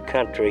an arid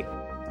country.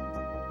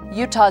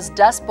 Utah's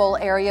Dust Bowl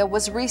area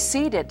was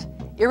reseeded.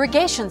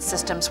 Irrigation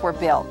systems were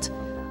built.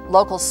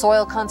 Local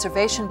soil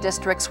conservation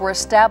districts were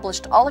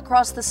established all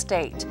across the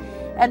state.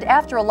 And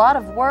after a lot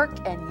of work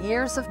and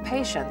years of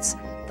patience,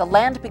 the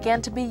land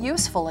began to be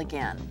useful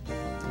again.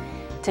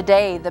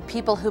 Today, the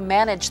people who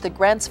manage the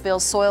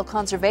Grantsville Soil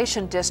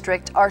Conservation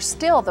District are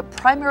still the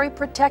primary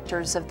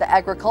protectors of the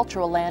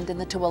agricultural land in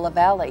the Tooele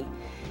Valley.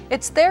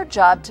 It's their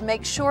job to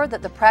make sure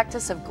that the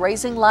practice of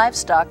grazing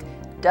livestock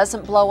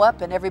doesn't blow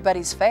up in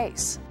everybody's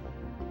face.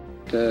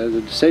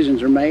 The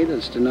decisions are made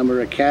as to number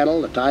of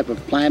cattle, the type of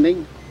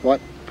planting, what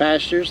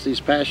pastures. These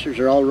pastures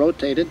are all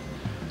rotated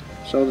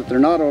so that they're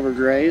not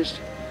overgrazed.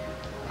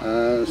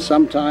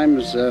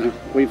 Sometimes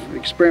we've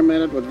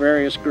experimented with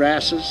various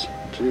grasses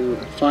to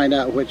find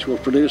out which will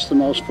produce the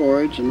most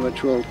forage and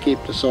which will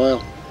keep the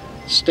soil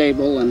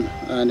stable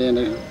and in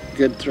a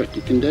good,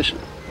 thrifty condition.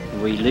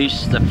 We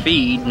lease the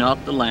feed,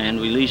 not the land.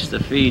 We lease the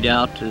feed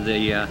out to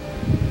the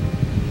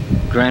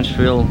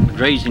Grantsville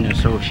Grazing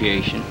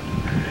Association.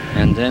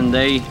 And then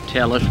they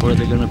tell us where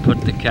they're going to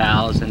put the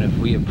cows, and if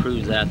we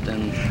approve that,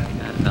 then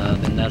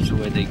that's the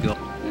way they go.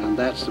 And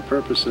that's the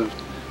purpose of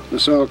the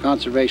soil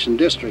conservation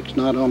districts,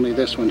 not only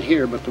this one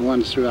here, but the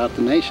ones throughout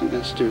the nation,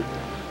 is to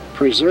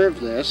preserve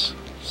this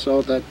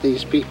so that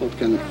these people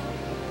can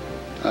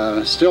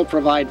still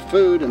provide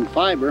food and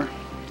fiber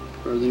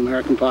for the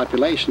American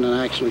population and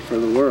actually for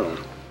the world.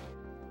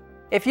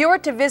 If you were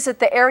to visit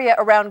the area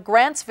around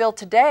Grantsville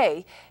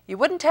today, you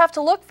wouldn't have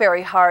to look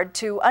very hard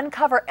to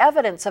uncover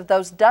evidence of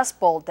those Dust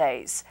Bowl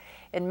days.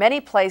 In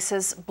many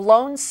places,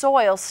 blown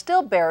soil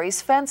still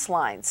buries fence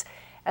lines,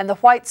 and the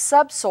white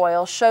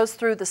subsoil shows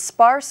through the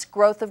sparse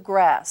growth of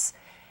grass.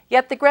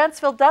 Yet the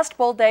Grantsville Dust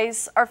Bowl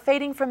days are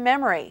fading from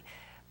memory,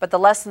 but the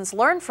lessons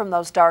learned from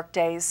those dark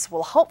days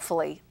will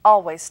hopefully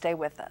always stay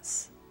with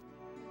us.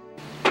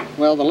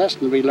 Well, the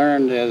lesson we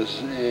learned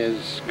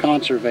is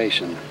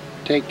conservation.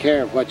 Take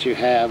care of what you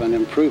have and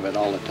improve it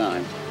all the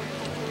time.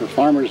 The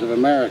farmers of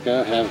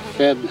America have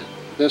fed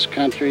this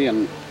country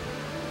and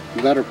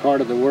the better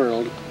part of the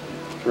world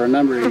for a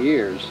number of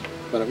years,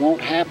 but it won't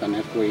happen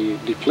if we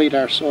deplete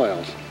our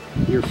soils.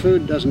 Your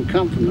food doesn't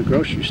come from the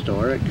grocery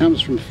store, it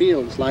comes from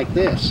fields like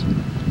this,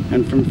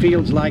 and from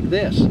fields like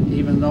this,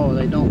 even though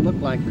they don't look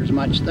like there's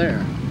much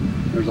there.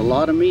 There's a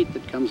lot of meat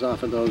that comes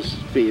off of those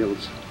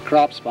fields.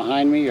 Crops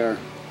behind me are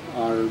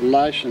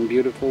lush and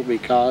beautiful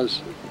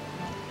because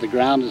the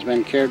ground has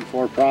been cared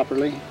for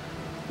properly.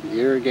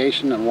 The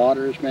irrigation and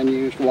water has been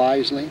used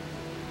wisely.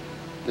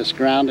 This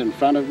ground in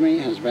front of me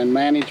has been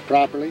managed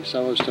properly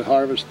so as to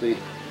harvest the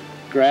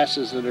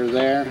grasses that are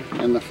there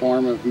in the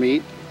form of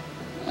meat,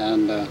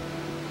 and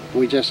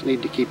we just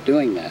need to keep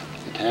doing that.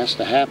 It has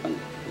to happen.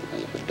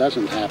 If it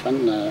doesn't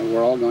happen,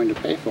 we're all going to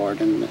pay for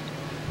it in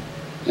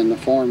the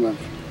form of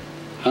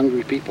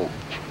hungry people.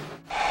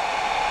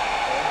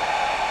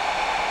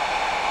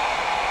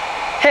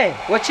 Hey,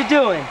 what you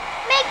doing?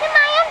 Making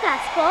my own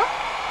dust bowl.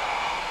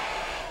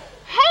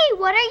 Hey,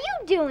 what are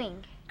you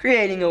doing?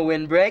 Creating a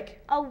windbreak.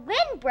 A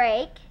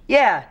windbreak?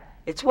 Yeah,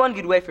 it's one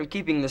good way from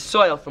keeping the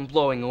soil from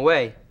blowing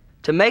away.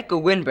 To make a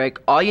windbreak,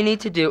 all you need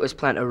to do is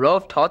plant a row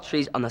of tall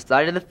trees on the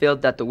side of the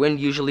field that the wind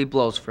usually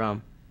blows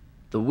from.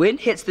 The wind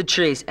hits the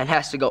trees and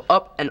has to go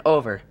up and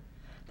over.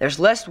 There's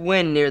less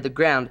wind near the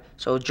ground,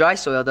 so dry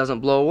soil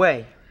doesn't blow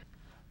away.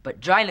 But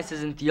dryness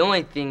isn't the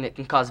only thing that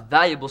can cause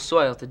valuable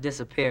soil to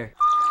disappear.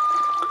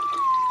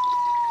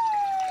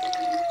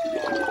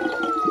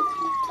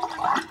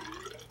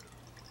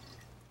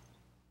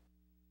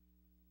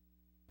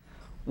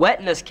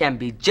 Wetness can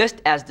be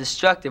just as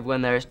destructive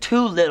when there is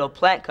too little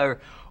plant cover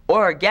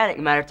or organic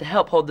matter to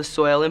help hold the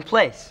soil in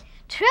place.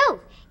 True.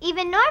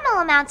 Even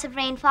normal amounts of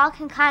rainfall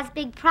can cause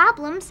big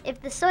problems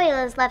if the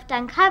soil is left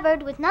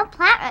uncovered with no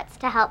plant roots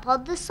to help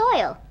hold the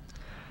soil.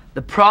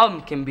 The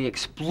problem can be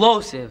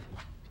explosive.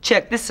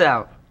 Check this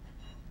out.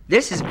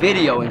 This is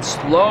video in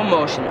slow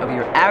motion of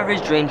your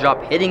average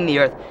raindrop hitting the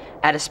earth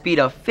at a speed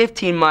of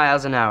 15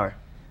 miles an hour.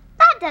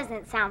 That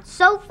doesn't sound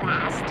so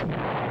fast.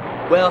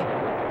 Well,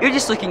 you're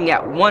just looking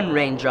at one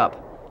raindrop.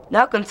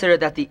 Now consider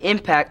that the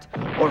impact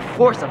or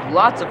force of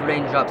lots of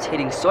raindrops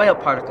hitting soil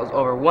particles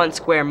over 1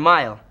 square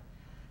mile.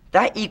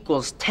 That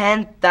equals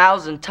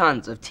 10,000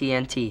 tons of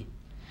TNT.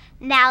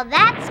 Now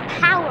that's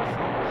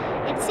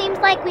powerful. It seems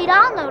like we'd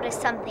all notice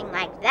something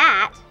like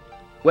that.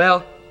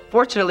 Well,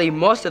 fortunately,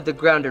 most of the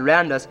ground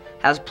around us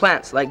has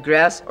plants like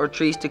grass or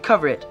trees to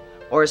cover it,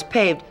 or is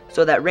paved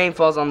so that rain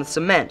falls on the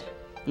cement,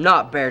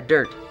 not bare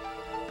dirt.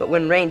 But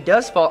when rain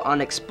does fall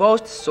on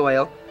exposed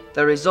soil,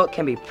 the result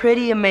can be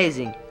pretty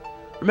amazing.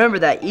 Remember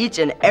that each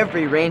and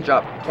every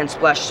raindrop can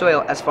splash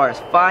soil as far as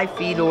 5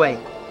 feet away.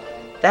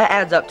 That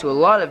adds up to a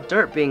lot of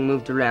dirt being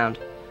moved around.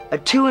 A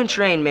 2-inch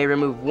rain may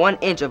remove 1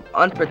 inch of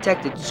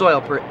unprotected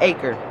soil per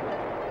acre.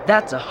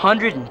 That's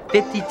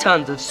 150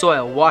 tons of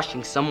soil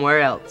washing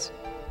somewhere else.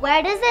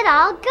 Where does it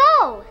all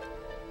go?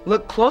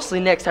 Look closely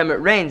next time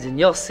it rains and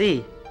you'll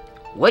see.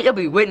 What you'll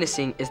be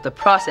witnessing is the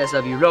process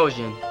of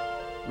erosion.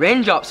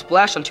 Raindrops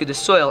splash onto the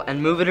soil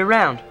and move it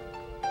around.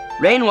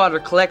 Rainwater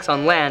collects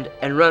on land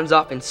and runs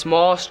off in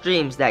small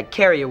streams that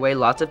carry away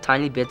lots of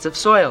tiny bits of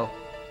soil.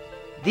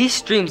 These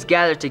streams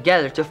gather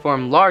together to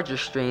form larger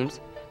streams,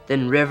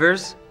 then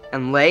rivers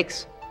and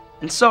lakes,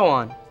 and so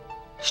on.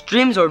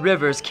 Streams or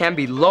rivers can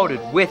be loaded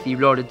with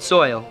eroded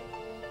soil,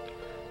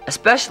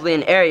 especially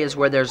in areas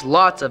where there's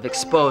lots of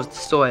exposed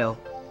soil.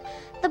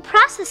 The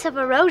process of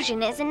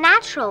erosion is a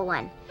natural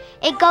one.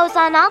 It goes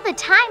on all the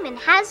time and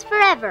has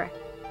forever.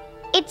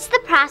 It's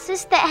the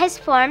process that has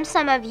formed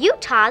some of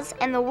Utah's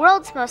and the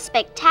world's most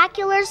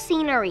spectacular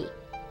scenery.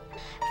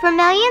 For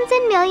millions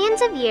and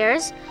millions of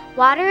years,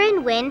 water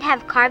and wind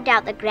have carved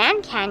out the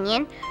Grand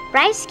Canyon,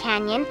 Bryce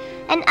Canyon,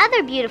 and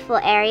other beautiful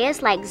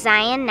areas like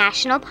Zion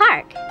National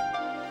Park.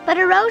 But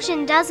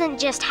erosion doesn't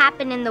just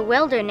happen in the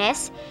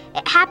wilderness,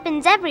 it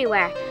happens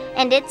everywhere,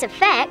 and its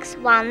effects,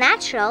 while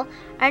natural,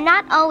 are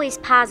not always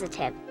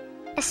positive.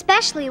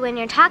 Especially when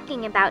you're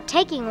talking about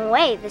taking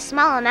away the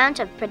small amount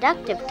of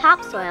productive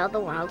topsoil the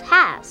world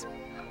has.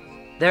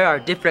 There are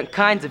different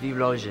kinds of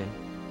erosion.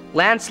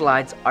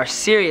 Landslides are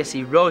serious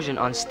erosion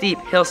on steep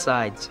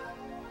hillsides.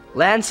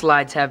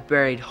 Landslides have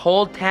buried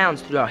whole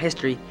towns throughout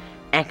history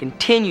and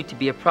continue to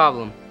be a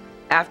problem.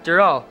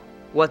 After all,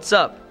 what's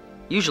up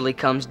usually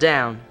comes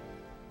down.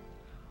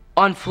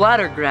 On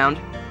flatter ground,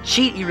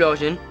 sheet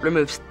erosion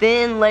removes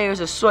thin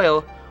layers of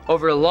soil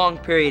over a long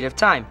period of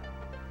time.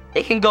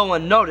 It can go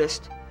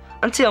unnoticed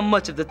until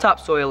much of the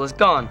topsoil is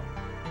gone.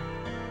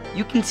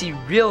 You can see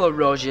real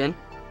erosion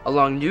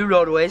along new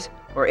roadways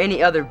or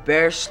any other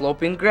bare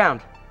sloping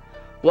ground.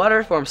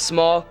 Water forms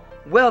small,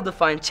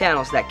 well-defined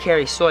channels that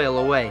carry soil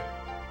away.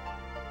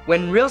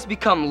 When rills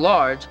become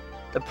large,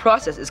 the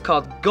process is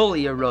called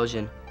gully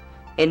erosion.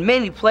 In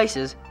many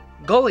places,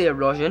 gully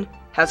erosion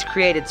has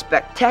created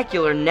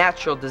spectacular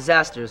natural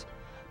disasters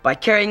by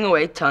carrying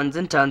away tons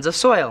and tons of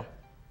soil.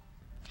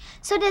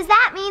 So does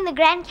that mean the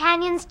Grand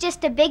Canyon's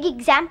just a big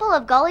example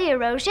of gully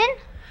erosion?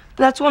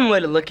 That's one way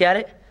to look at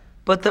it,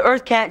 but the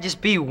Earth can't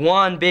just be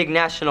one big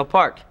national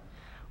park.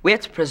 We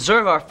have to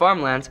preserve our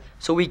farmlands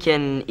so we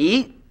can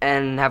eat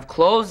and have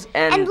clothes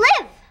and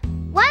live!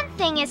 One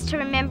thing is to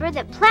remember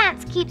that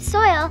plants keep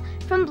soil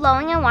from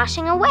blowing and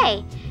washing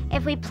away.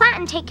 If we plant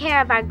and take care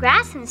of our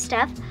grass and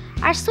stuff,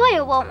 our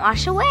soil won't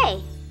wash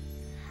away.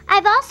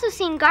 I've also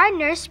seen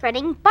gardeners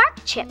spreading bark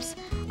chips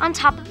on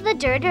top of the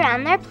dirt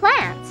around their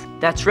plants.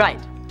 That's right.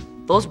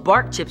 Those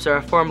bark chips are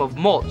a form of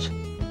mulch.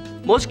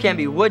 Mulch can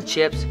be wood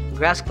chips,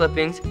 grass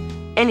clippings,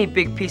 any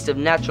big piece of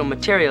natural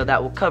material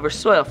that will cover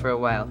soil for a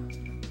while,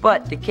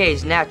 but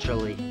decays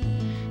naturally.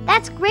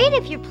 That's great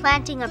if you're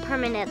planting a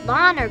permanent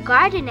lawn or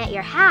garden at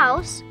your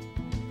house.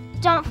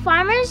 Don't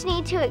farmers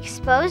need to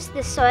expose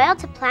the soil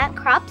to plant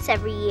crops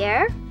every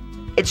year?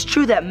 It's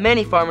true that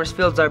many farmers'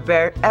 fields are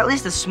bare at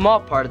least a small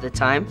part of the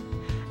time,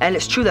 and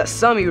it's true that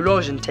some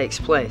erosion takes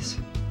place.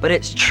 But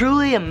it's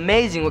truly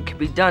amazing what can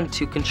be done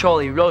to control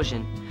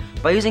erosion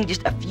by using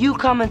just a few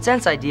common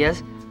sense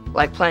ideas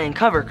like planting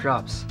cover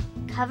crops.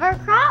 Cover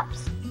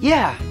crops?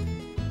 Yeah.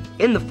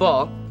 In the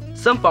fall,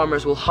 some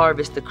farmers will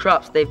harvest the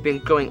crops they've been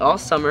growing all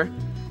summer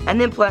and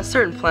then plant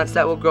certain plants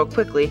that will grow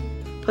quickly,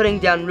 putting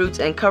down roots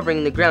and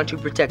covering the ground to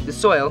protect the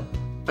soil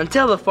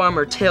until the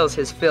farmer tills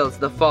his fields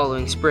the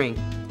following spring.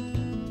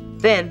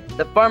 Then,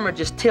 the farmer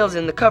just tills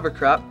in the cover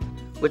crop,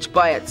 which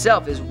by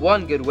itself is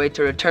one good way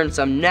to return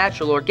some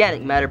natural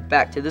organic matter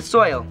back to the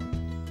soil.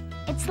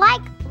 It's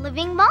like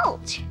living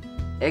mulch.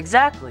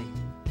 Exactly.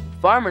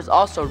 Farmers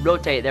also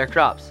rotate their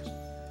crops.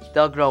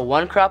 They'll grow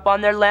one crop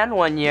on their land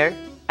one year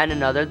and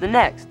another the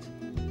next.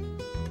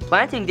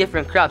 Planting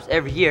different crops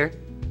every year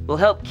will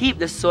help keep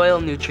the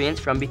soil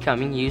nutrients from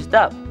becoming used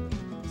up.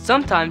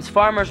 Sometimes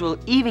farmers will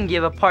even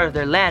give a part of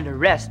their land a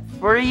rest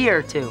for a year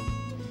or two.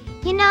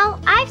 You know,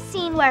 I've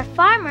seen where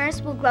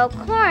farmers will grow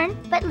corn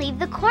but leave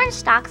the corn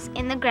stalks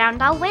in the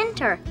ground all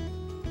winter.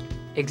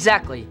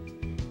 Exactly.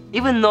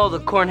 Even though the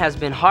corn has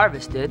been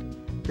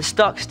harvested, the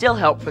stalks still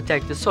help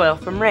protect the soil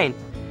from rain,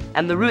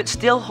 and the roots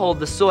still hold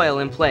the soil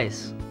in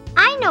place.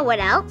 I know what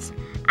else.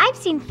 I've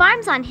seen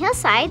farms on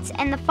hillsides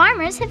and the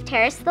farmers have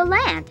terraced the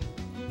land.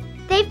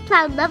 They've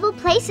plowed level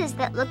places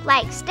that look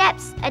like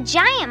steps a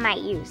giant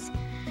might use.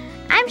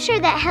 I'm sure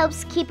that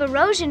helps keep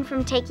erosion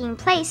from taking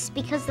place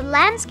because the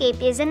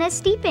landscape isn't as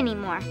steep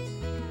anymore.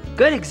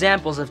 Good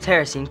examples of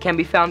terracing can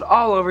be found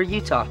all over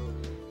Utah.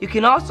 You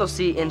can also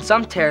see in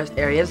some terraced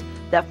areas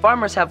that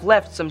farmers have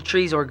left some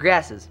trees or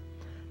grasses.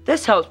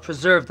 This helps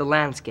preserve the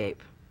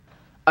landscape.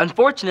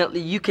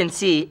 Unfortunately, you can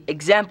see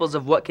examples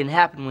of what can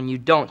happen when you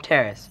don't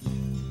terrace.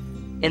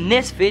 In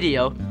this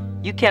video,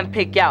 you can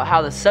pick out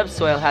how the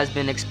subsoil has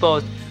been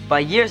exposed by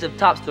years of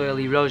topsoil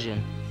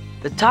erosion.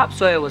 The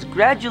topsoil was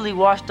gradually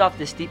washed off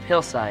the steep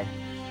hillside.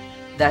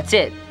 That's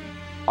it,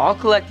 all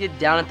collected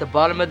down at the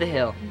bottom of the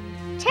hill.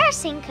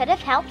 Terracing could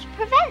have helped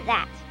prevent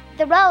that.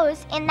 The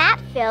rows in that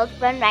field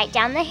run right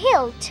down the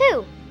hill,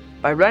 too.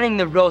 By running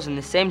the rows in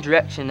the same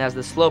direction as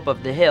the slope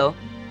of the hill,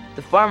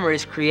 the farmer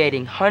is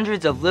creating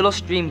hundreds of little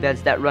stream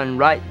beds that run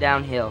right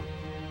downhill.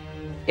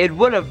 It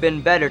would have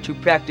been better to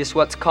practice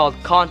what's called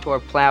contour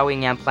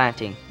plowing and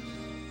planting.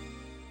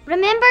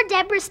 Remember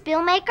Deborah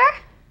Spielmaker?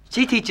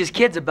 She teaches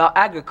kids about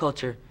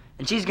agriculture,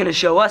 and she's going to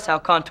show us how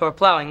contour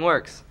plowing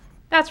works.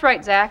 That's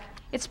right, Zach.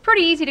 It's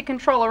pretty easy to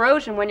control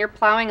erosion when you're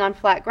plowing on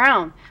flat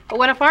ground. But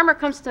when a farmer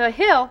comes to a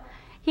hill,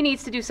 he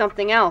needs to do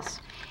something else.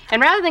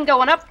 And rather than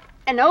going up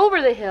and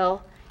over the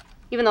hill,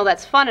 even though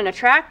that's fun in a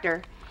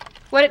tractor,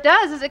 what it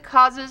does is it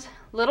causes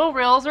little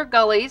rills or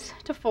gullies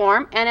to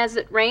form, and as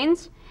it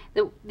rains,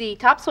 the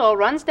topsoil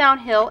runs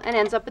downhill and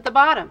ends up at the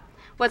bottom.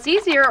 What's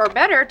easier or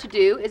better to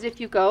do is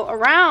if you go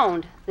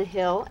around the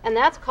hill, and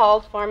that's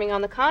called farming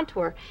on the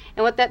contour.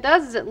 And what that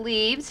does is it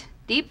leaves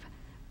deep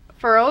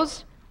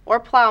furrows or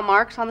plow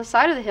marks on the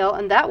side of the hill,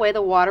 and that way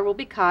the water will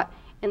be caught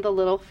in the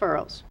little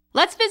furrows.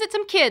 Let's visit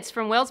some kids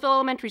from Wellsville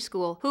Elementary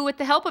School who, with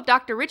the help of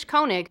Dr. Rich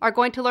Koenig, are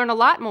going to learn a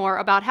lot more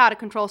about how to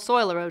control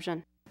soil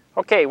erosion.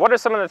 Okay, what are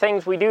some of the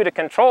things we do to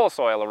control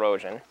soil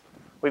erosion?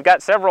 We've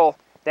got several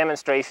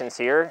demonstrations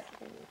here.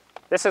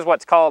 This is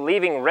what's called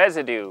leaving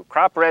residue,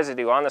 crop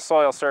residue on the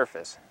soil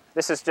surface.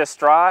 This is just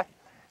straw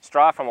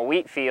from a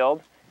wheat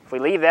field. If we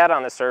leave that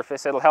on the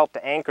surface, it'll help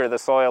to anchor the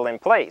soil in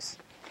place.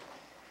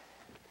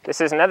 This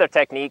is another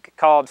technique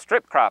called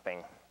strip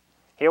cropping.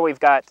 Here we've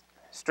got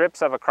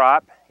strips of a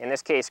crop, in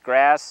this case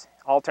grass,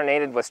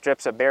 alternated with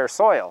strips of bare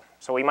soil.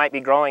 So we might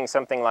be growing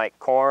something like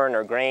corn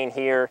or grain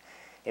here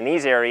in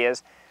these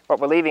areas,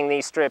 but we're leaving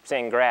these strips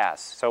in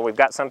grass. So we've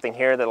got something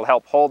here that'll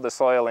help hold the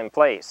soil in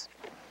place.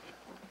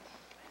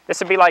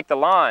 This would be like the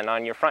lawn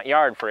on your front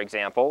yard, for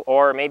example,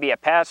 or maybe a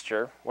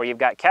pasture where you've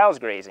got cows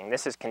grazing.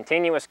 This is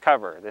continuous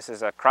cover. This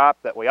is a crop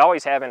that we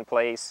always have in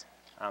place,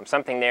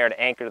 something there to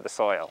anchor the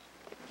soil.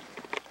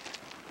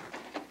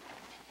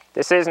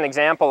 This is an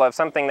example of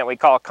something that we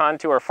call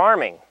contour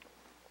farming.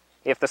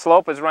 If the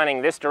slope is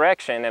running this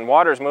direction and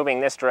water is moving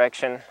this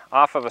direction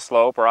off of a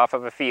slope or off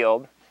of a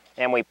field,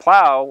 and we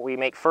plow, we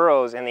make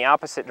furrows in the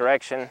opposite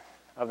direction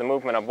of the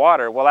movement of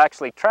water, we'll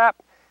actually trap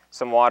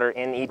some water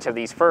in each of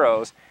these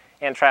furrows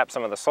and trap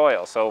some of the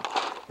soil. So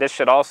this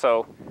should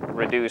also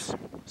reduce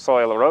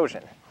soil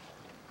erosion.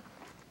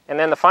 And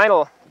then the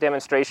final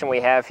demonstration we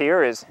have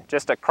here is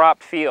just a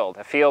cropped field,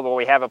 a field where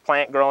we have a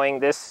plant growing.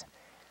 This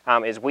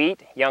is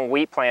wheat, young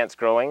wheat plants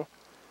growing.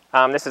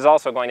 This is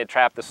also going to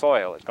trap the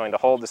soil. It's going to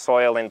hold the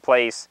soil in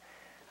place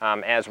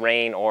as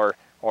rain or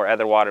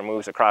other water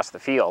moves across the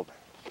field.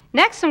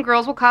 Next, some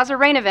girls will cause a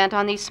rain event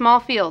on these small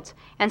fields,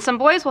 and some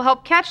boys will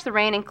help catch the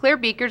rain in clear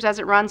beakers as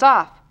it runs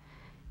off.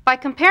 By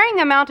comparing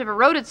the amount of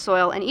eroded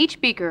soil in each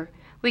beaker,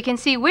 we can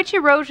see which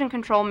erosion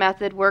control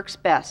method works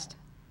best.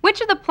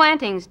 Which of the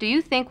plantings do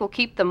you think will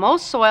keep the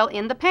most soil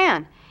in the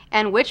pan,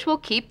 and which will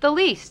keep the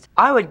least?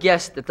 I would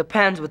guess that the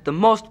pans with the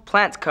most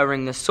plants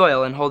covering the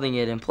soil and holding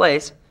it in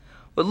place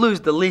would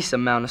lose the least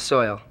amount of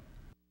soil.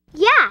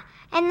 Yeah,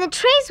 and the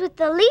trays with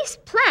the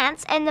least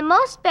plants and the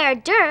most bare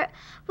dirt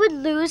would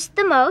lose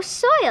the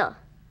most soil.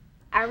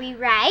 Are we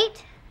right?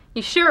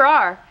 You sure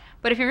are.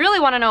 But if you really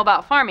want to know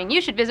about farming,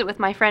 you should visit with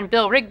my friend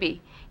Bill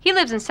Rigby. He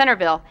lives in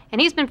Centerville, and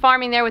he's been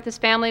farming there with his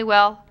family,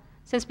 well,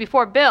 since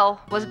before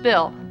Bill was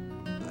Bill.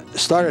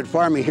 Started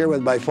farming here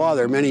with my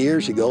father many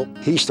years ago.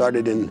 He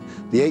started in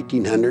the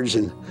 1800s,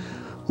 and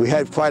we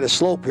had quite a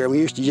slope here. We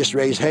used to just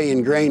raise hay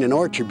and grain and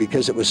orchard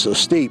because it was so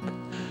steep.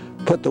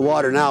 Put the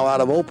water now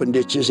out of open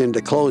ditches into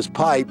closed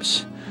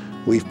pipes.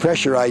 We've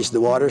pressurized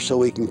the water so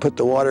we can put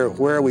the water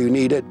where we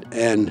need it,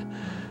 and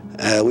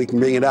we can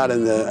bring it out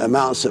in the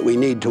amounts that we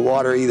need to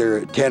water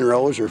either 10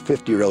 rows or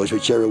 50 rows,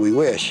 whichever we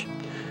wish.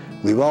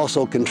 We've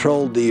also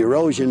controlled the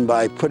erosion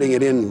by putting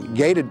it in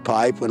gated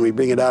pipe. When we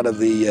bring it out of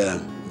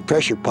the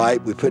pressure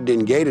pipe, we put it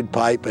in gated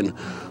pipe, and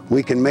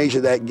we can measure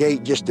that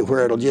gate just to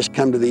where it'll just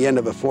come to the end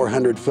of a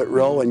 400-foot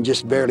row and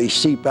just barely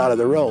seep out of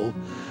the row.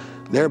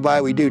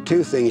 Thereby we do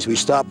two things. We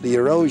stop the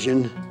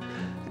erosion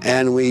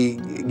and we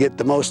get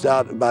the most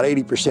out, about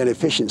 80%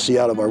 efficiency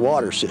out of our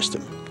water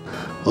system.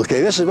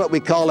 Okay, this is what we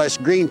call this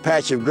green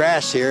patch of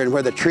grass here, and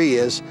where the tree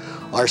is,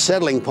 our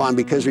settling pond,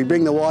 because we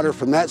bring the water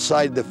from that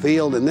side of the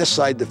field and this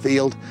side of the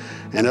field,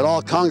 and it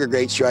all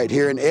congregates right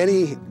here, and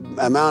any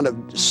amount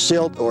of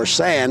silt or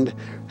sand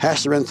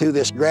has to run through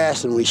this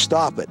grass, and we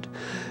stop it.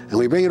 And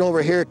we bring it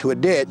over here to a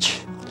ditch.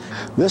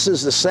 This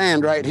is the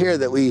sand right here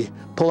that we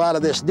pull out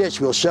of this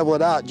ditch. We'll shovel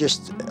it out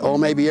just,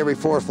 maybe every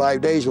 4 or 5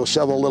 days we'll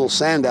shovel a little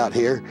sand out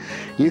here.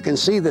 You can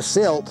see the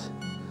silt.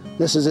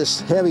 This is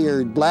this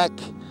heavier black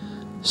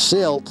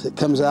silt that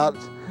comes out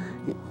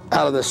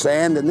of the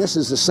sand, and this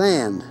is the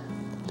sand.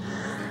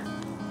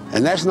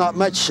 And that's not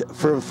much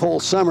for a full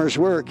summer's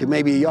work.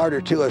 Maybe a yard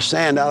or two of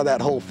sand out of that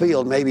whole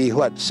field, maybe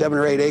 7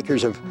 or 8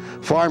 acres of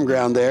farm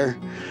ground there.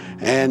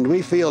 And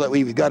we feel that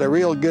we've got a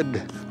real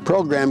good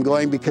program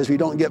going because we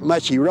don't get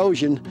much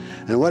erosion,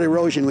 and what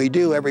erosion we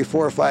do every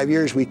 4 or 5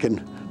 years we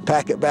can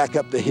pack it back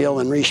up the hill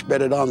and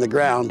re-spread it on the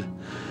ground.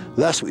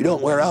 Thus we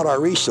don't wear out our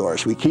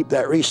resource. We keep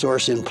that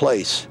resource in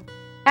place.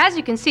 As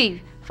you can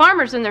see,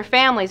 farmers and their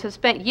families have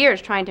spent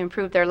years trying to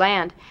improve their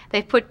land.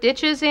 They've put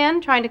ditches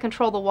in, trying to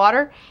control the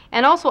water,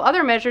 and also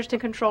other measures to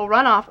control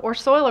runoff or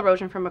soil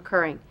erosion from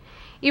occurring.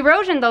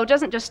 Erosion, though,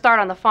 doesn't just start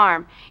on the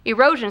farm.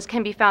 Erosions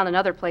can be found in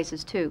other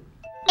places, too.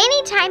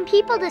 Anytime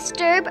people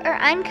disturb or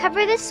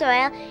uncover the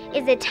soil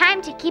is a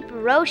time to keep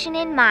erosion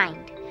in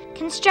mind.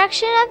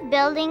 Construction of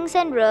buildings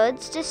and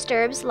roads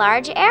disturbs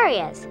large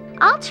areas,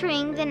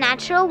 altering the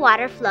natural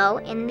water flow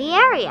in the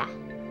area.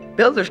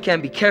 Builders can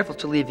be careful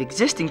to leave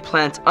existing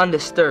plants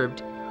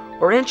undisturbed,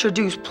 or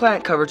introduce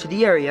plant cover to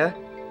the area,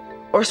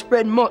 or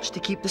spread mulch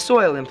to keep the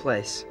soil in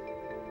place.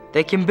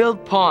 They can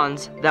build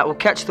ponds that will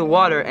catch the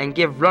water and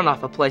give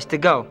runoff a place to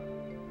go.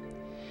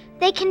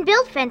 They can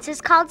build fences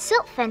called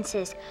silt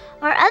fences,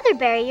 or other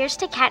barriers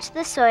to catch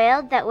the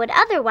soil that would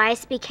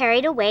otherwise be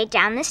carried away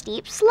down the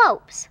steep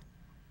slopes.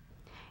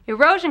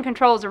 Erosion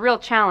control is a real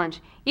challenge,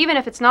 even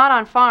if it's not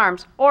on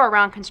farms or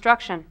around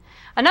construction.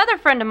 Another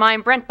friend of mine,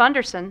 Brent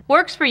Bunderson,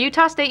 works for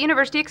Utah State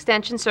University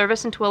Extension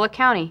Service in Tooele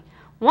County.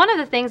 One of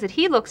the things that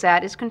he looks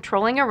at is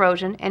controlling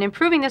erosion and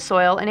improving the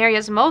soil in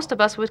areas most of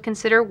us would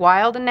consider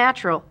wild and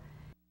natural.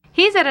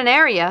 He's at an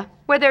area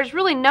where there's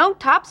really no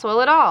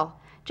topsoil at all,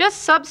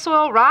 just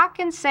subsoil rock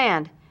and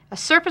sand, a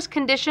surface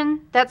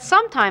condition that's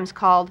sometimes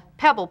called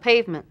pebble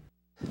pavement.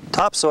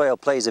 Topsoil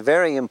plays a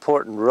very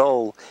important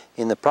role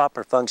in the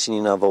proper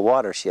functioning of a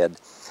watershed.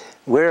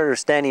 we're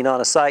standing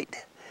on a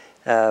site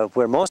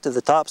where most of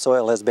the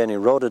topsoil has been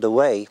eroded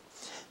away.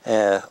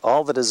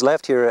 All that is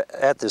left here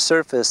at the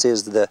surface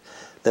is the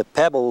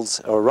pebbles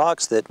or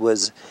rocks that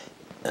was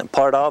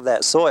part of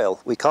that soil.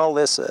 We call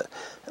this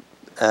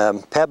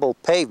pebble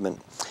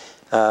pavement.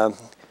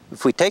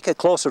 If we take a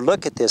closer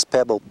look at this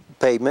pebble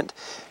pavement,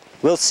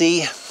 we'll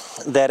see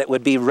that it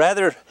would be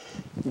rather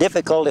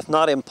difficult, if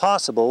not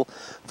impossible,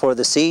 for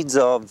the seeds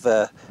of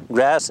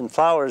grass and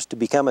flowers to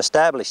become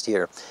established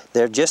here.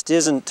 There just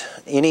isn't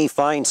any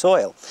fine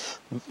soil.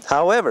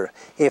 However,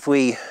 if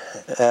we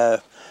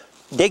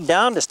dig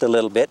down just a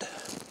little bit,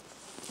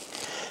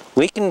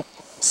 we can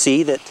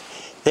see that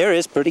there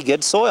is pretty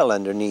good soil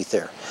underneath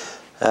there.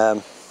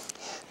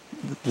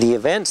 The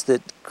events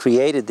that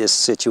created this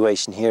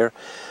situation here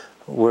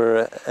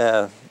were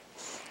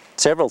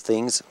several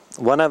things.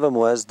 One of them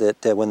was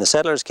that when the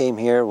settlers came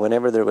here,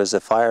 whenever there was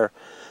a fire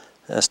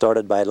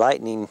started by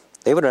lightning,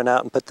 they would run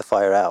out and put the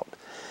fire out.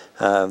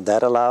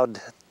 That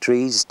allowed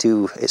trees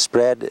to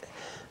spread.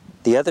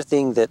 The other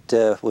thing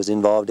that was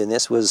involved in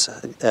this was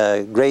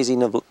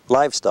grazing of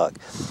livestock.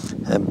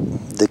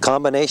 The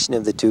combination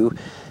of the two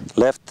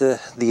left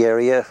the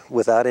area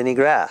without any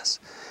grass.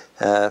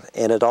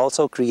 And it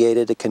also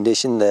created a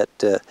condition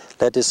that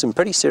led to some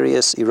pretty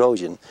serious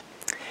erosion.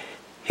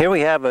 Here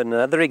we have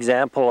another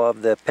example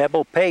of the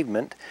pebble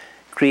pavement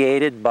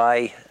created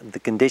by the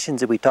conditions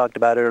that we talked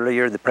about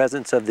earlier, the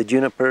presence of the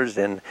junipers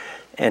and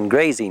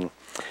grazing.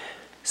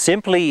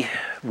 Simply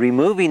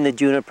removing the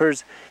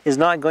junipers is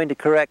not going to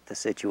correct the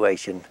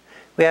situation.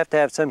 We have to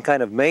have some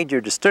kind of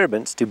major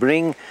disturbance to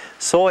bring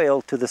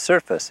soil to the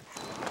surface.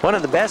 One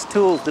of the best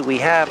tools that we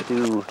have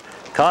to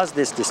cause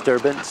this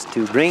disturbance,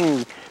 to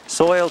bring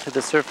soil to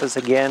the surface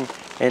again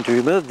and to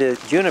remove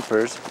the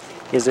junipers,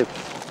 is a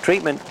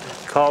treatment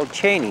called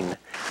chaining.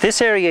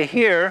 This area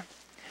here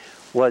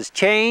was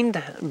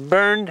chained,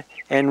 burned,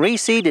 and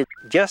reseeded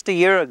just a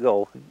year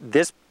ago.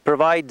 This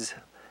provides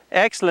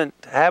excellent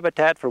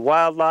habitat for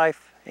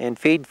wildlife and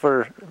feed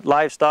for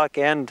livestock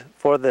and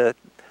for the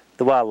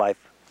wildlife.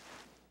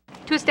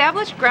 To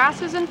establish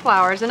grasses and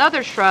flowers and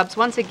other shrubs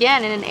once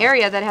again in an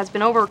area that has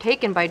been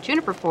overtaken by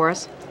juniper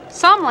forests,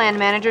 some land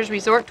managers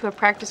resort to a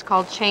practice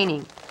called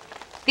chaining.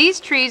 These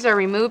trees are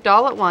removed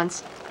all at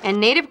once, and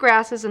native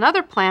grasses and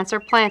other plants are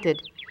planted.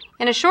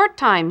 In a short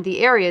time,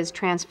 the area is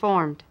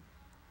transformed.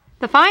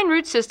 The fine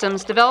root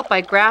systems developed by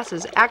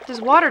grasses act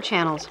as water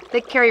channels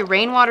that carry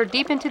rainwater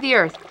deep into the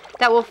earth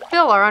that will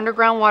fill our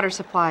underground water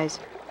supplies.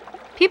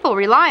 People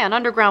rely on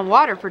underground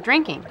water for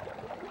drinking.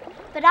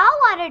 But all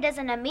water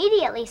doesn't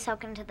immediately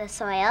soak into the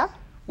soil.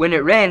 When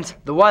it rains,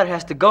 the water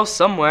has to go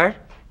somewhere.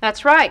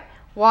 That's right.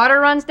 Water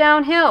runs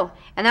downhill,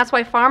 and that's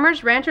why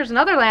farmers, ranchers, and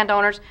other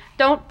landowners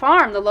don't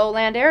farm the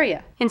lowland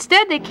area.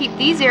 Instead, they keep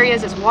these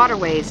areas as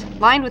waterways,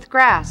 lined with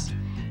grass.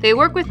 They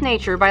work with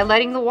nature by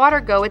letting the water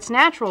go its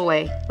natural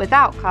way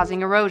without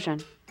causing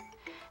erosion.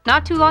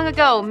 Not too long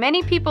ago,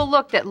 many people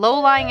looked at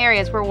low-lying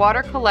areas where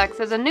water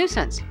collects as a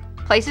nuisance,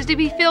 places to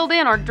be filled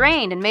in or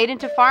drained and made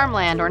into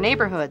farmland or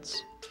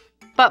neighborhoods.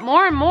 But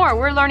more and more,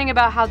 we're learning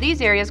about how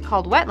these areas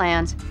called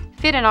wetlands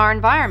fit in our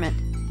environment.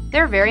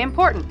 They're very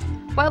important.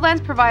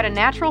 Wetlands provide a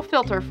natural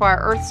filter for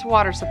our Earth's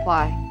water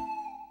supply.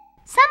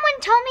 Someone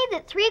told me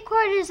that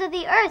 3/4 of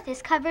the Earth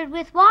is covered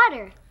with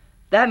water.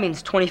 That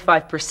means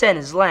 25%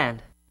 is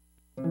land.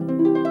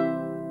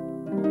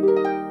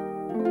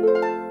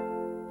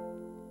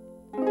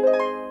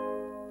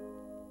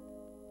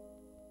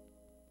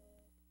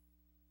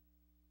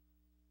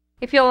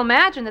 If you'll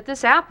imagine that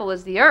this apple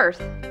is the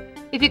Earth,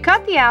 if you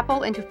cut the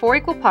apple into 4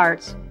 equal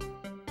parts,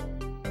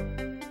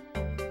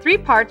 3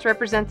 parts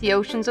represent the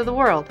oceans of the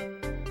world.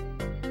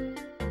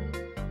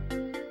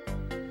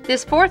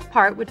 This 4th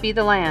part would be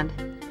the land.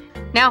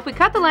 Now, if we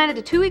cut the land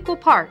into 2 equal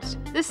parts,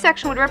 this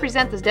section would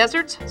represent the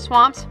deserts,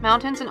 swamps,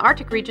 mountains, and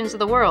Arctic regions of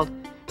the world.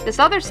 This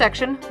other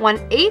section,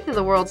 1/8 of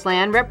the world's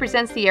land,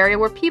 represents the area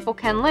where people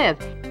can live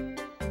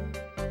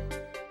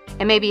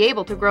and may be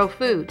able to grow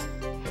food.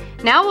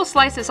 Now we'll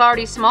slice this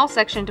already small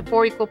section into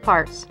 4 equal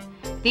parts.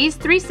 These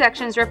 3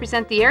 sections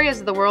represent the areas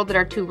of the world that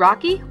are too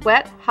rocky,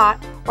 wet, hot,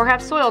 or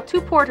have soil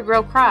too poor to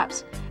grow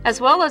crops, as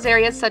well as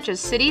areas such as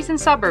cities and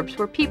suburbs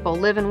where people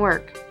live and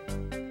work.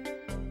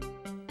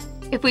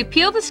 If we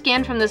peel the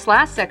skin from this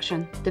last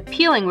section, the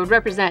peeling would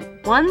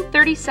represent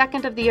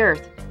 1/32 of the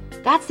Earth.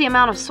 That's the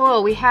amount of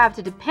soil we have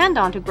to depend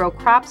on to grow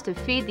crops to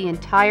feed the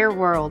entire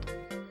world.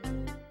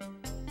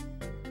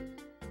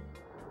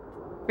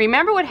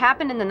 Remember what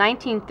happened in the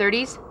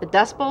 1930s, the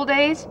Dust Bowl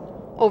days?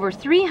 Over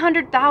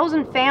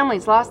 300,000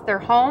 families lost their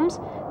homes,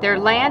 their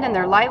land, and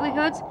their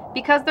livelihoods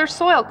because their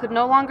soil could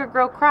no longer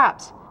grow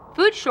crops.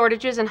 Food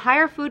shortages and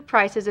higher food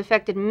prices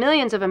affected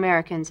millions of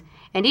Americans,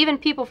 and even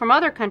people from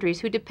other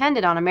countries who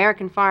depended on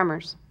American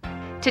farmers.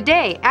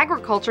 Today,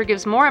 agriculture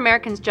gives more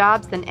Americans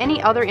jobs than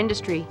any other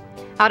industry.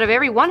 Out of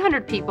every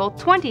 100 people,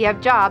 20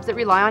 have jobs that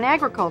rely on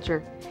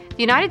agriculture.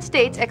 The United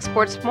States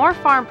exports more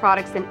farm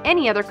products than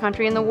any other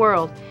country in the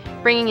world,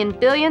 bringing in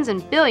billions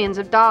and billions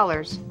of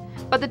dollars.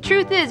 But the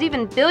truth is,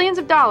 even billions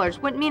of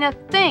dollars wouldn't mean a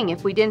thing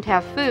if we didn't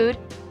have food.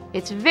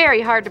 It's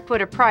very hard to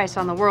put a price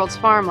on the world's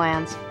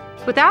farmlands.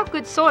 Without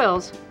good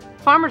soils,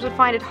 farmers would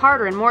find it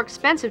harder and more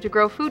expensive to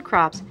grow food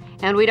crops,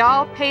 and we'd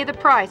all pay the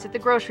price at the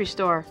grocery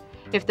store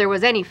if there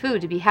was any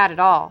food to be had at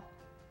all.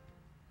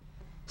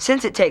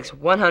 Since it takes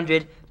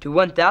 100 to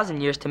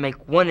 1,000 years to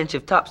make 1 inch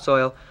of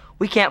topsoil,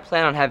 we can't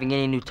plan on having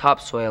any new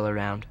topsoil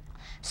around.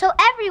 So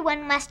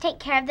everyone must take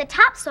care of the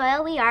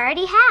topsoil we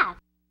already have.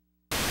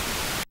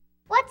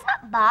 What's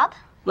up, Bob?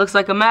 Looks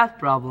like a math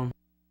problem.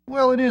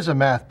 Well, it is a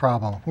math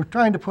problem. We're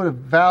trying to put a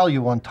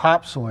value on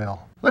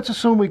topsoil. Let's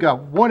assume we got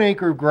 1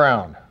 acre of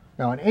ground.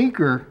 Now, an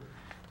acre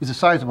is the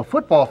size of a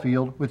football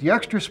field with the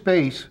extra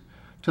space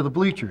to the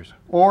bleachers,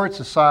 or it's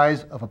the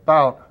size of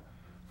about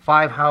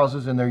 5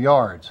 houses in their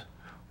yards.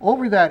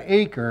 Over that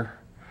acre,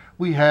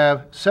 we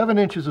have 7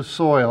 inches of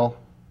soil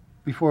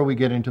before we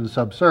get into the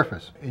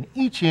subsurface. And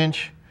each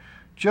inch,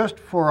 just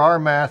for our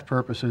math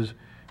purposes,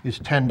 is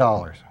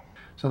 $10.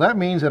 So that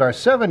means that our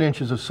 7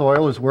 inches of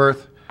soil is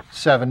worth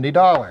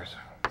 $70.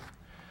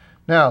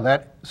 Now,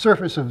 that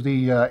surface of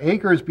the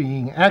acre is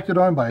being acted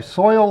on by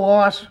soil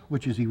loss,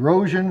 which is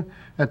erosion,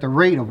 at the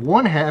rate of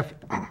 1/2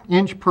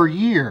 inch per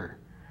year.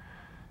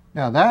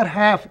 Now, that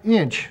 1/2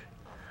 inch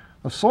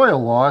of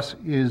soil loss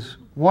is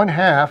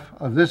 1/2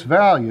 of this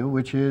value,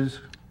 which is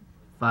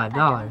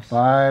 $5.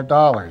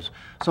 $5.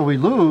 So we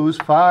lose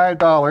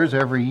 $5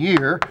 every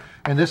year,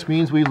 and this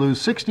means we lose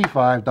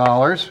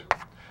 $65,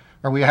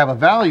 or we have a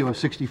value of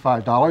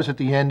 $65 at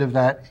the end of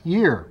that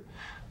year.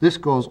 This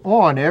goes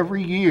on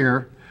every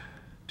year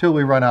till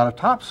we run out of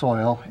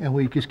topsoil, and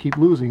we just keep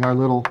losing our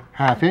little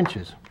 1/2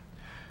 inches.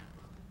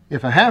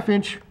 If a 1/2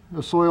 inch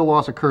of soil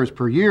loss occurs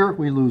per year,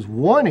 we lose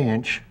 1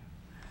 inch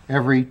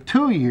every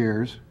 2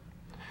 years.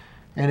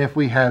 And if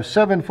we have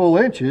 7 full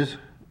inches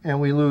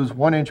and we lose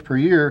 1 inch per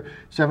year,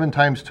 7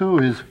 times 2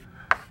 is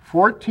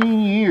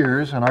 14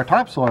 years, and our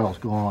topsoil's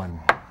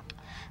gone.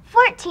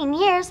 14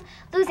 years,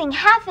 losing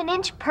 1/2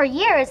 inch per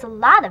year is a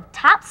lot of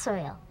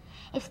topsoil.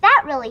 If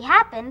that really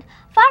happened,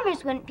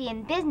 farmers wouldn't be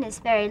in business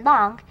very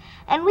long,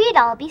 and we'd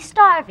all be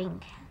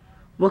starving.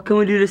 What can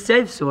we do to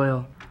save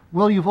soil?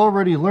 Well, you've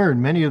already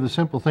learned many of the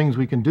simple things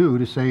we can do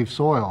to save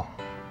soil.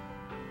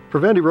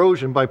 Prevent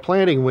erosion by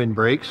planting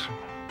windbreaks,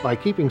 by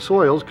keeping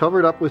soils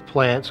covered up with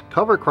plants,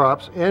 cover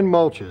crops, and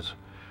mulches.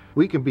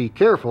 We can be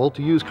careful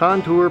to use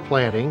contour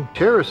planting,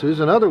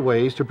 terraces, and other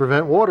ways to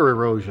prevent water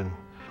erosion.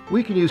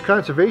 We can use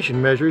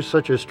conservation measures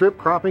such as strip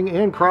cropping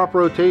and crop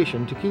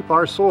rotation to keep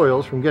our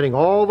soils from getting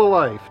all the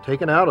life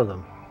taken out of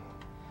them.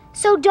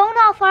 So don't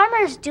all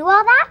farmers do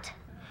all that?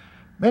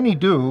 Many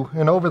do,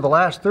 and over the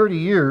last 30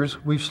 years,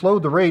 we've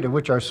slowed the rate at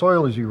which our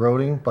soil is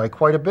eroding by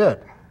quite a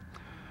bit.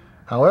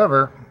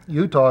 However,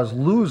 Utah is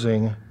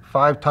losing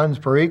 5 tons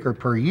per acre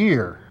per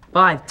year.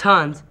 5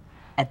 tons?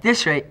 At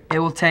this rate, it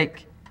will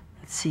take,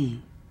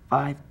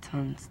 5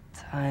 tons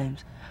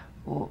times...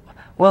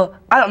 Well,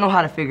 I don't know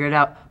how to figure it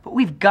out, but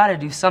we've got to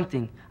do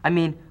something. I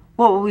mean,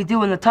 what will we do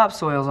when the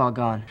topsoil's all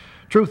gone?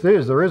 Truth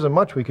is, there isn't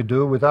much we could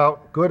do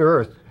without good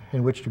earth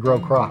in which to grow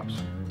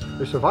crops.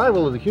 The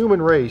survival of the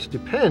human race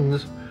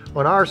depends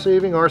on our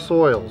saving our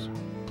soils.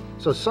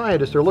 So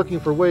scientists are looking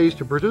for ways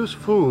to produce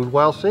food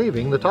while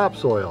saving the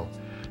topsoil.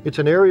 It's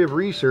an area of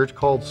research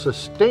called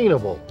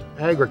sustainable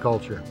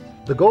agriculture.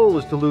 The goal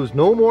is to lose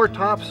no more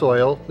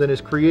topsoil than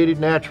is created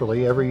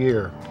naturally every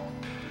year.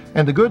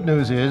 And the good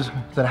news is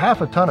that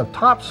 1/2 ton of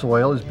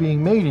topsoil is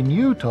being made in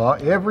Utah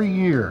every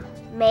year.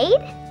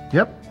 Made?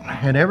 Yep,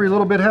 and every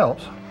little bit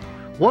helps.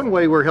 One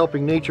way we're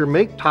helping nature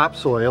make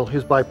topsoil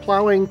is by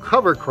plowing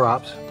cover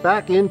crops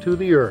back into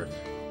the earth.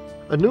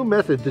 A new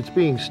method that's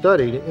being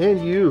studied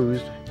and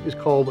used is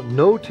called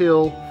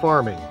no-till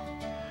farming.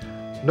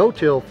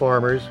 No-till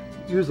farmers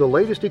use the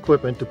latest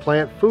equipment to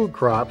plant food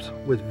crops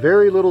with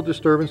very little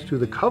disturbance to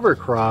the cover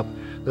crop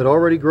that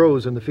already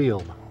grows in the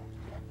field.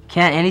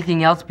 Can't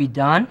anything else be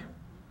done?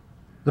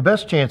 The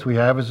best chance we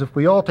have is if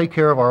we all take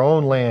care of our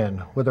own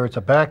land, whether it's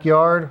a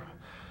backyard,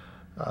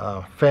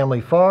 a family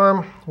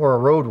farm, or a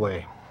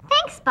roadway.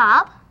 Thanks,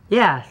 Bob.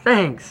 Yeah,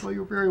 thanks. Well,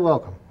 you're very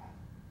welcome.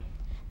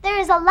 There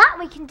is a lot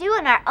we can do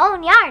in our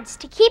own yards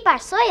to keep our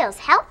soils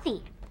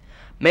healthy.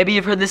 Maybe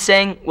you've heard the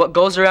saying, what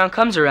goes around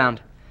comes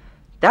around.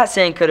 That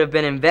saying could have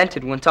been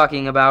invented when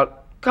talking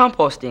about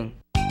composting.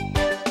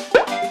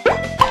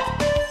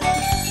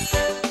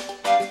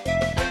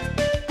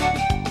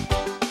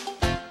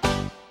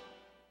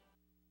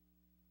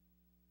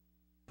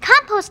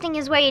 Composting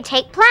is where you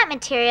take plant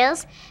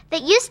materials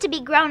that used to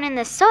be grown in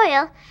the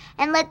soil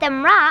and let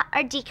them rot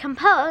or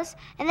decompose,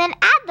 and then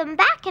add them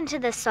back into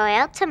the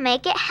soil to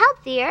make it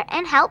healthier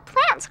and help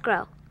plants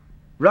grow.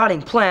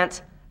 Rotting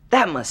plants?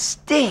 That must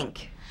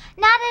stink.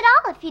 Not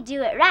at all if you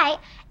do it right,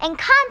 and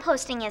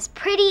composting is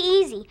pretty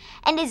easy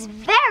and is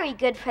very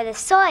good for the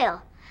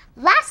soil.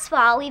 Last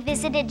fall, we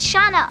visited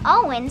Shauna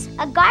Owens,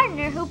 a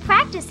gardener who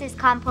practices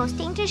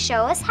composting, to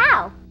show us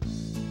how.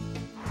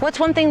 What's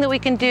one thing that we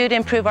can do to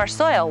improve our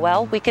soil?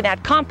 Well, we can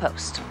add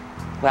compost.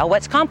 Well,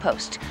 what's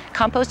compost?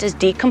 Compost is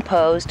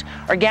decomposed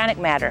organic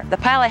matter. The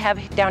pile I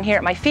have down here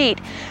at my feet,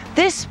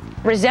 this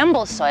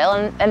resembles soil,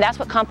 and that's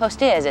what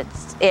compost is.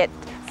 It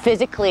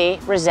physically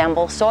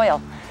resemble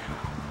soil.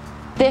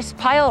 This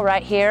pile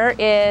right here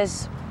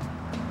is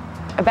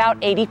about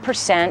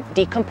 80%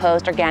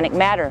 decomposed organic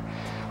matter.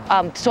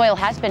 Soil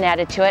has been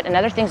added to it and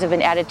other things have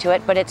been added to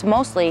it, but it's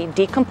mostly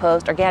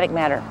decomposed organic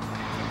matter.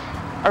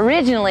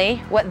 Originally,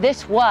 what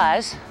this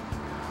was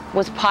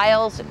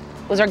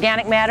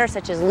organic matter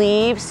such as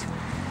leaves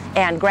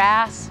and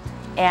grass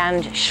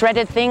and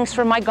shredded things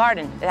from my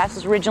garden. That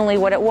was originally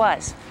what it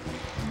was.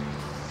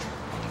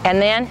 And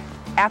then,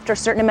 after a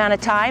certain amount of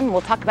time,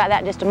 we'll talk about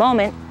that in just a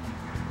moment,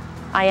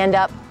 I end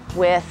up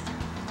with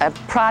a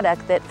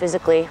product that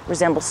physically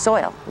resembles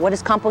soil. What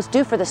does compost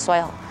do for the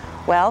soil?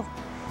 Well,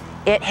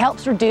 it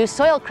helps reduce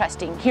soil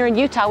crusting. Here in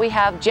Utah, we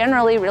have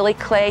generally really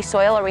clay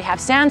soil or we have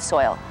sand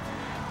soil.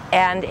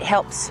 And it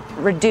helps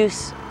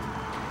reduce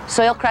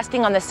soil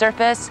crusting on the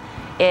surface.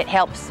 It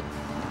helps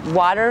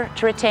water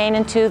to retain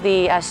into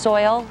the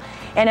soil.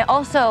 And it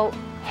also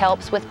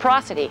helps with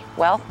porosity.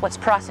 Well, what's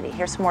porosity?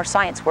 Here's some more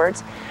science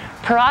words.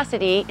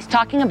 Porosity is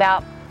talking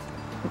about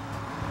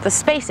the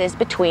spaces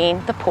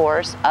between the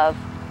pores of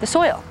the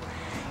soil.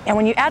 And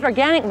when you add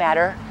organic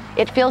matter,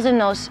 it fills in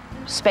those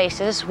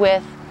spaces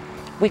with,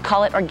 we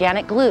call it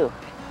organic glue.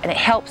 And it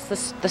helps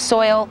the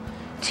soil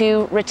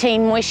to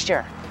retain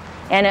moisture.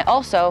 And it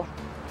also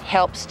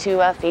helps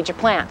to feed your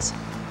plants.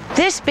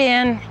 This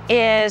bin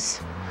is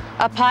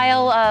a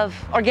pile of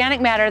organic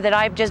matter that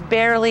I've just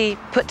barely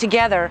put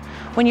together.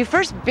 When you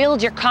first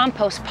build your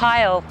compost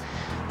pile,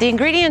 the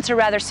ingredients are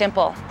rather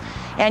simple.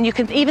 And you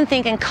can even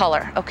think in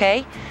color,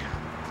 okay?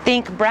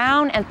 Think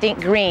brown and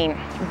think green.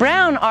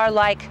 Brown are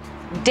like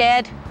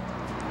dead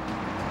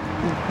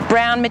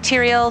brown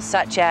materials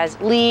such as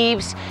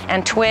leaves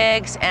and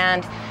twigs,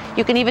 and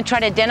you can even try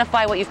to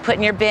identify what you've put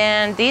in your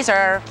bin. These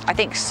are, I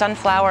think,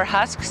 sunflower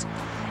husks.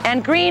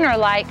 And green are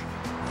like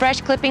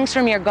fresh clippings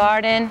from your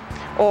garden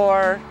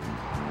or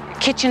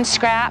kitchen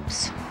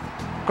scraps,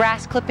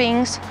 grass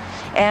clippings.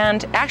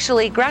 And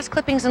actually, grass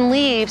clippings and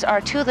leaves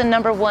are two of the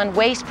 #1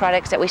 waste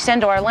products that we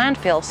send to our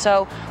landfills.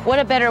 So what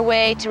a better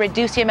way to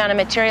reduce the amount of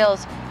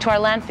materials to our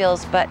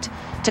landfills but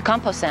to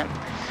compost them.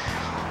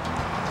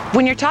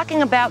 When you're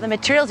talking about the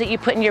materials that you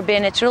put in your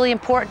bin, it's really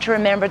important to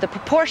remember the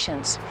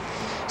proportions.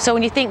 So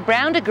when you think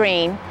brown to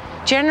green,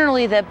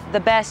 generally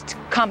the best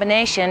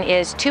combination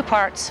is 2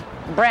 parts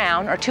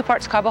brown or 2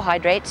 parts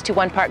carbohydrates to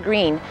 1 part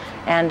green.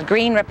 And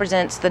green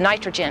represents the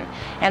nitrogen.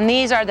 And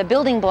these are the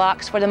building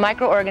blocks for the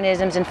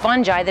microorganisms and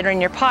fungi that are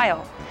in your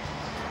pile.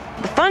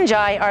 The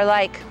fungi are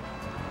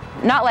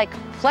not like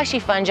fleshy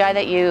fungi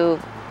that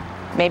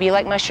maybe you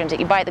like mushrooms that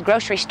you buy at the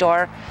grocery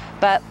store,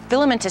 but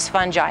filamentous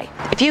fungi.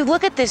 If you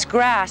look at this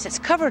grass, it's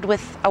covered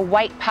with a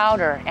white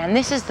powder, and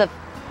this is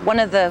one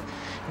of the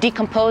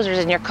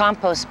decomposers in your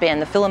compost bin,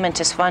 the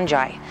filamentous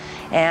fungi.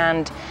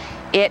 And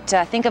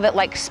think of it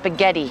like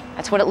spaghetti.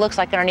 That's what it looks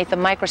like underneath the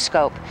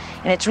microscope.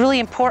 And it's really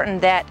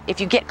important that if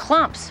you get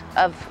clumps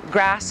of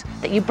grass,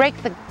 that you break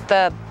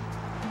the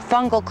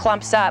fungal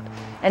clumps up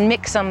and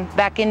mix them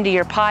back into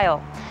your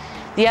pile.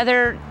 The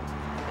other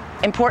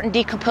important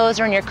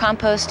decomposer in your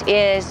compost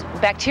is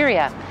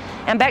bacteria.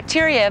 And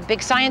bacteria,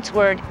 big science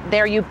word,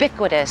 they're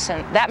ubiquitous,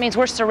 and that means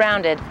we're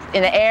surrounded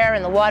in the air,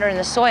 in the water, in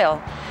the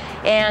soil.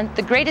 And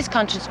the greatest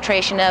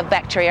concentration of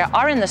bacteria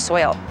are in the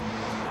soil.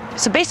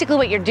 So basically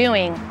what you're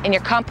doing in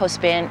your compost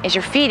bin is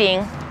you're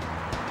feeding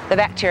the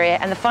bacteria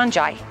and the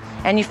fungi,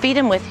 and you feed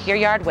them with your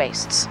yard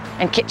wastes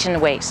and kitchen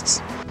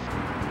wastes.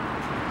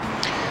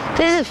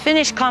 This is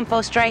finished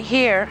compost right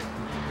here.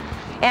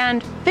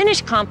 And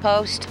finished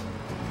compost,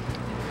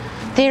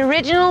 the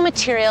original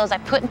materials I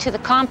put into the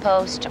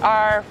compost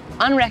are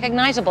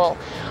unrecognizable.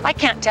 I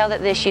can't tell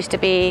that this used to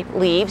be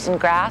leaves and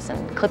grass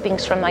and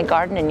clippings from my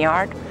garden and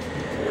yard.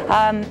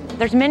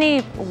 There's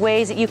many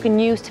ways that you can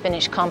use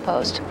finished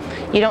compost.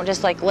 You don't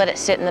just let it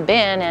sit in the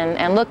bin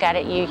and look at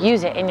it, you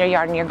use it in your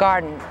yard and your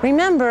garden.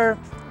 Remember,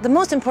 the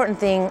most important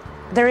thing,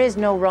 there is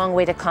no wrong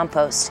way to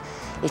compost.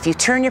 If you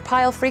turn your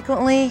pile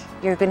frequently,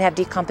 you're going to have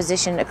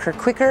decomposition occur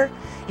quicker.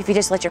 If you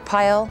just let your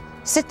pile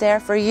sit there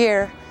for a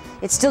year,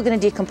 it's still going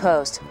to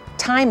decompose.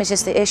 Time is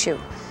just the issue.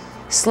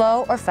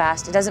 Slow or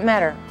fast, it doesn't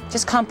matter.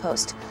 Just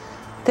compost.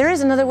 There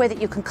is another way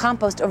that you can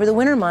compost over the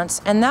winter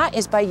months, and that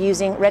is by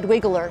using red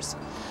wigglers.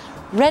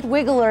 Red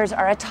wigglers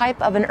are a type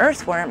of an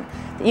earthworm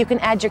that you can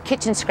add your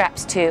kitchen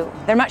scraps to.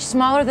 They're much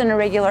smaller than a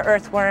regular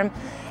earthworm,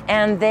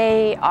 and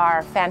they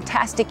are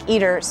fantastic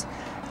eaters.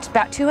 It's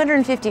about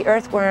 250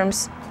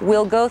 earthworms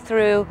will go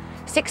through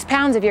 6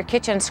 pounds of your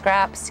kitchen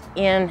scraps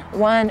in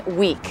 1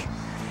 week.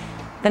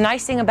 The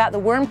nice thing about the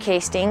worm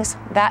castings,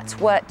 that's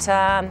what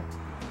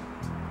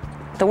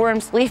the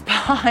worms leave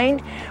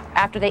behind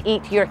after they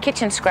eat your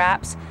kitchen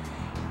scraps,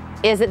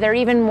 is that they're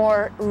even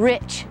more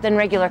rich than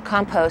regular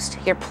compost.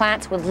 Your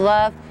plants would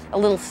love a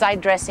little side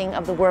dressing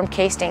of the worm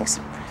castings.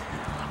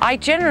 I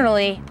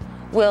generally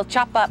will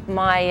chop up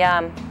my,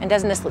 and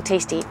doesn't this look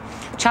tasty,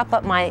 chop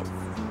up my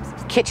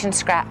kitchen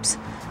scraps,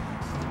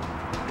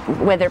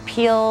 whether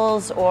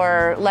peels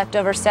or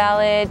leftover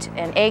salad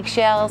and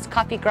eggshells,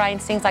 coffee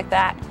grinds, things like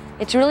that.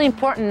 It's really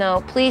important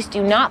though, please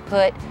do not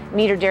put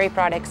meat or dairy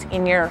products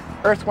in your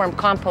earthworm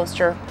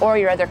composter or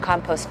your other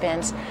compost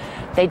bins.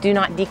 They do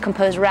not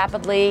decompose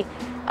rapidly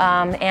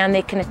and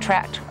they can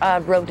attract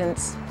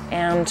rodents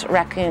and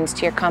raccoons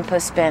to your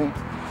compost bin.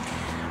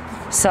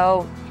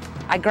 So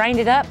I grind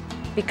it up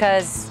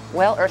because,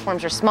 well,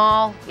 earthworms are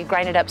small. You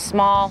grind it up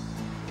small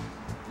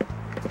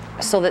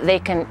so that they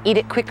can eat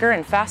it quicker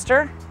and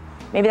faster.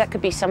 Maybe that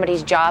could be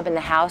somebody's job in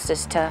the house,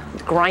 is to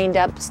grind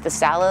up the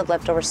salad,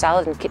 leftover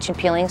salad and kitchen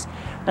peelings,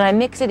 and I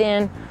mix it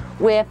in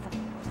with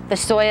the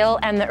soil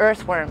and the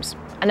earthworms.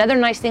 Another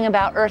nice thing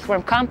about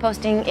earthworm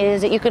composting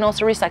is that you can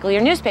also recycle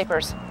your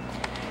newspapers,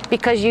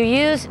 because you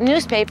use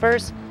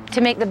newspapers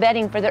to make the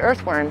bedding for the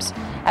earthworms,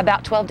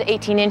 about 12 to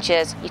 18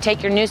 inches. You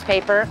take your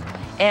newspaper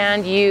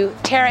and you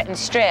tear it in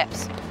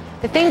strips.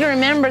 The thing to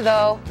remember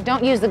though,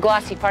 don't use the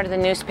glossy part of the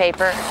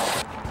newspaper.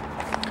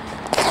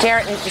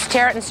 Just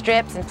tear it in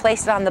strips and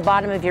place it on the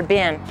bottom of your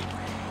bin.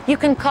 You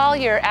can call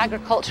your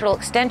agricultural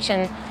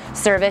extension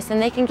service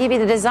and they can give you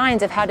the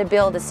designs of how to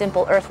build a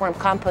simple earthworm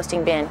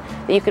composting bin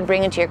that you can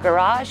bring into your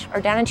garage or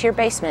down into your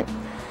basement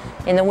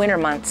in the winter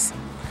months,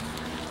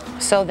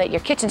 so that your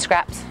kitchen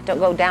scraps don't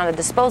go down to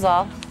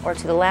disposal or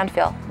to the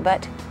landfill,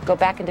 but go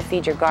back in to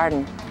feed your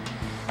garden.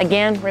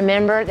 Again,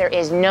 remember, there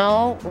is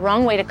no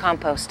wrong way to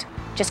compost,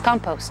 just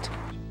compost.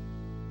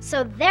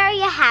 So there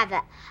you have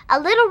it. A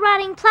little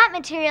rotting plant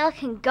material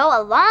can go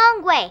a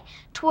long way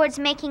towards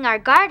making our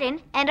garden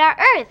and our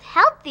earth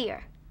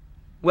healthier.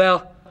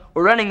 Well,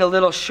 we're running a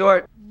little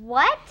short.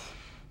 What?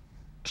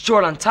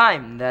 Short on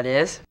time, that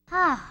is.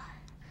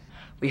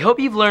 We hope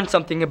you've learned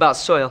something about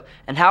soil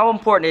and how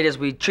important it is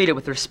we treat it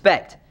with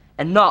respect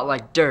and not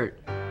like dirt.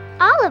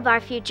 All of our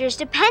futures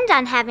depend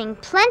on having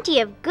plenty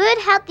of good,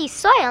 healthy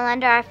soil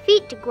under our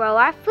feet to grow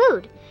our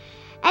food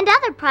and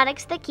other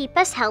products that keep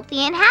us healthy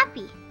and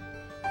happy.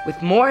 With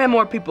more and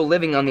more people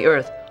living on the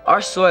earth,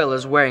 our soil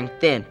is wearing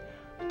thin.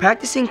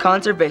 Practicing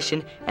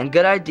conservation and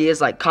good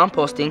ideas like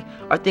composting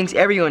are things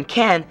everyone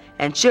can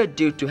and should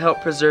do to help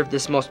preserve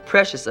this most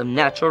precious of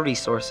natural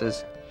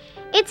resources.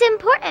 It's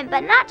important,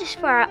 but not just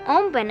for our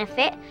own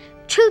benefit.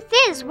 Truth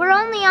is, we're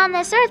only on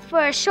this earth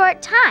for a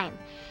short time,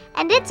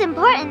 and it's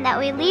important that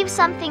we leave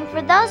something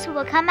for those who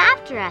will come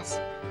after us,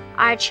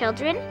 our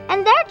children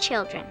and their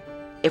children.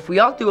 If we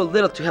all do a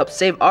little to help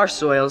save our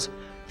soils,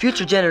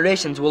 future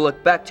generations will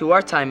look back to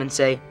our time and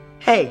say,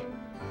 hey,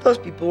 those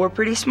people were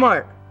pretty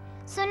smart.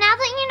 So now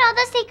that you know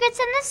the secrets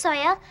in the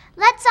soil,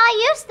 let's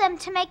all use them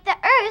to make the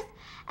earth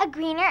a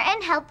greener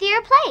and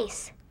healthier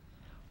place.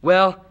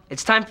 Well,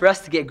 it's time for us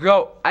to get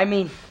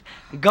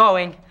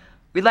going.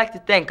 We'd like to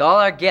thank all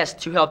our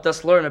guests who helped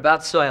us learn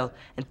about soil,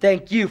 and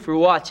thank you for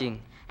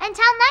watching.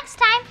 Until next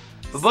time,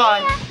 bye-bye.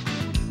 See ya.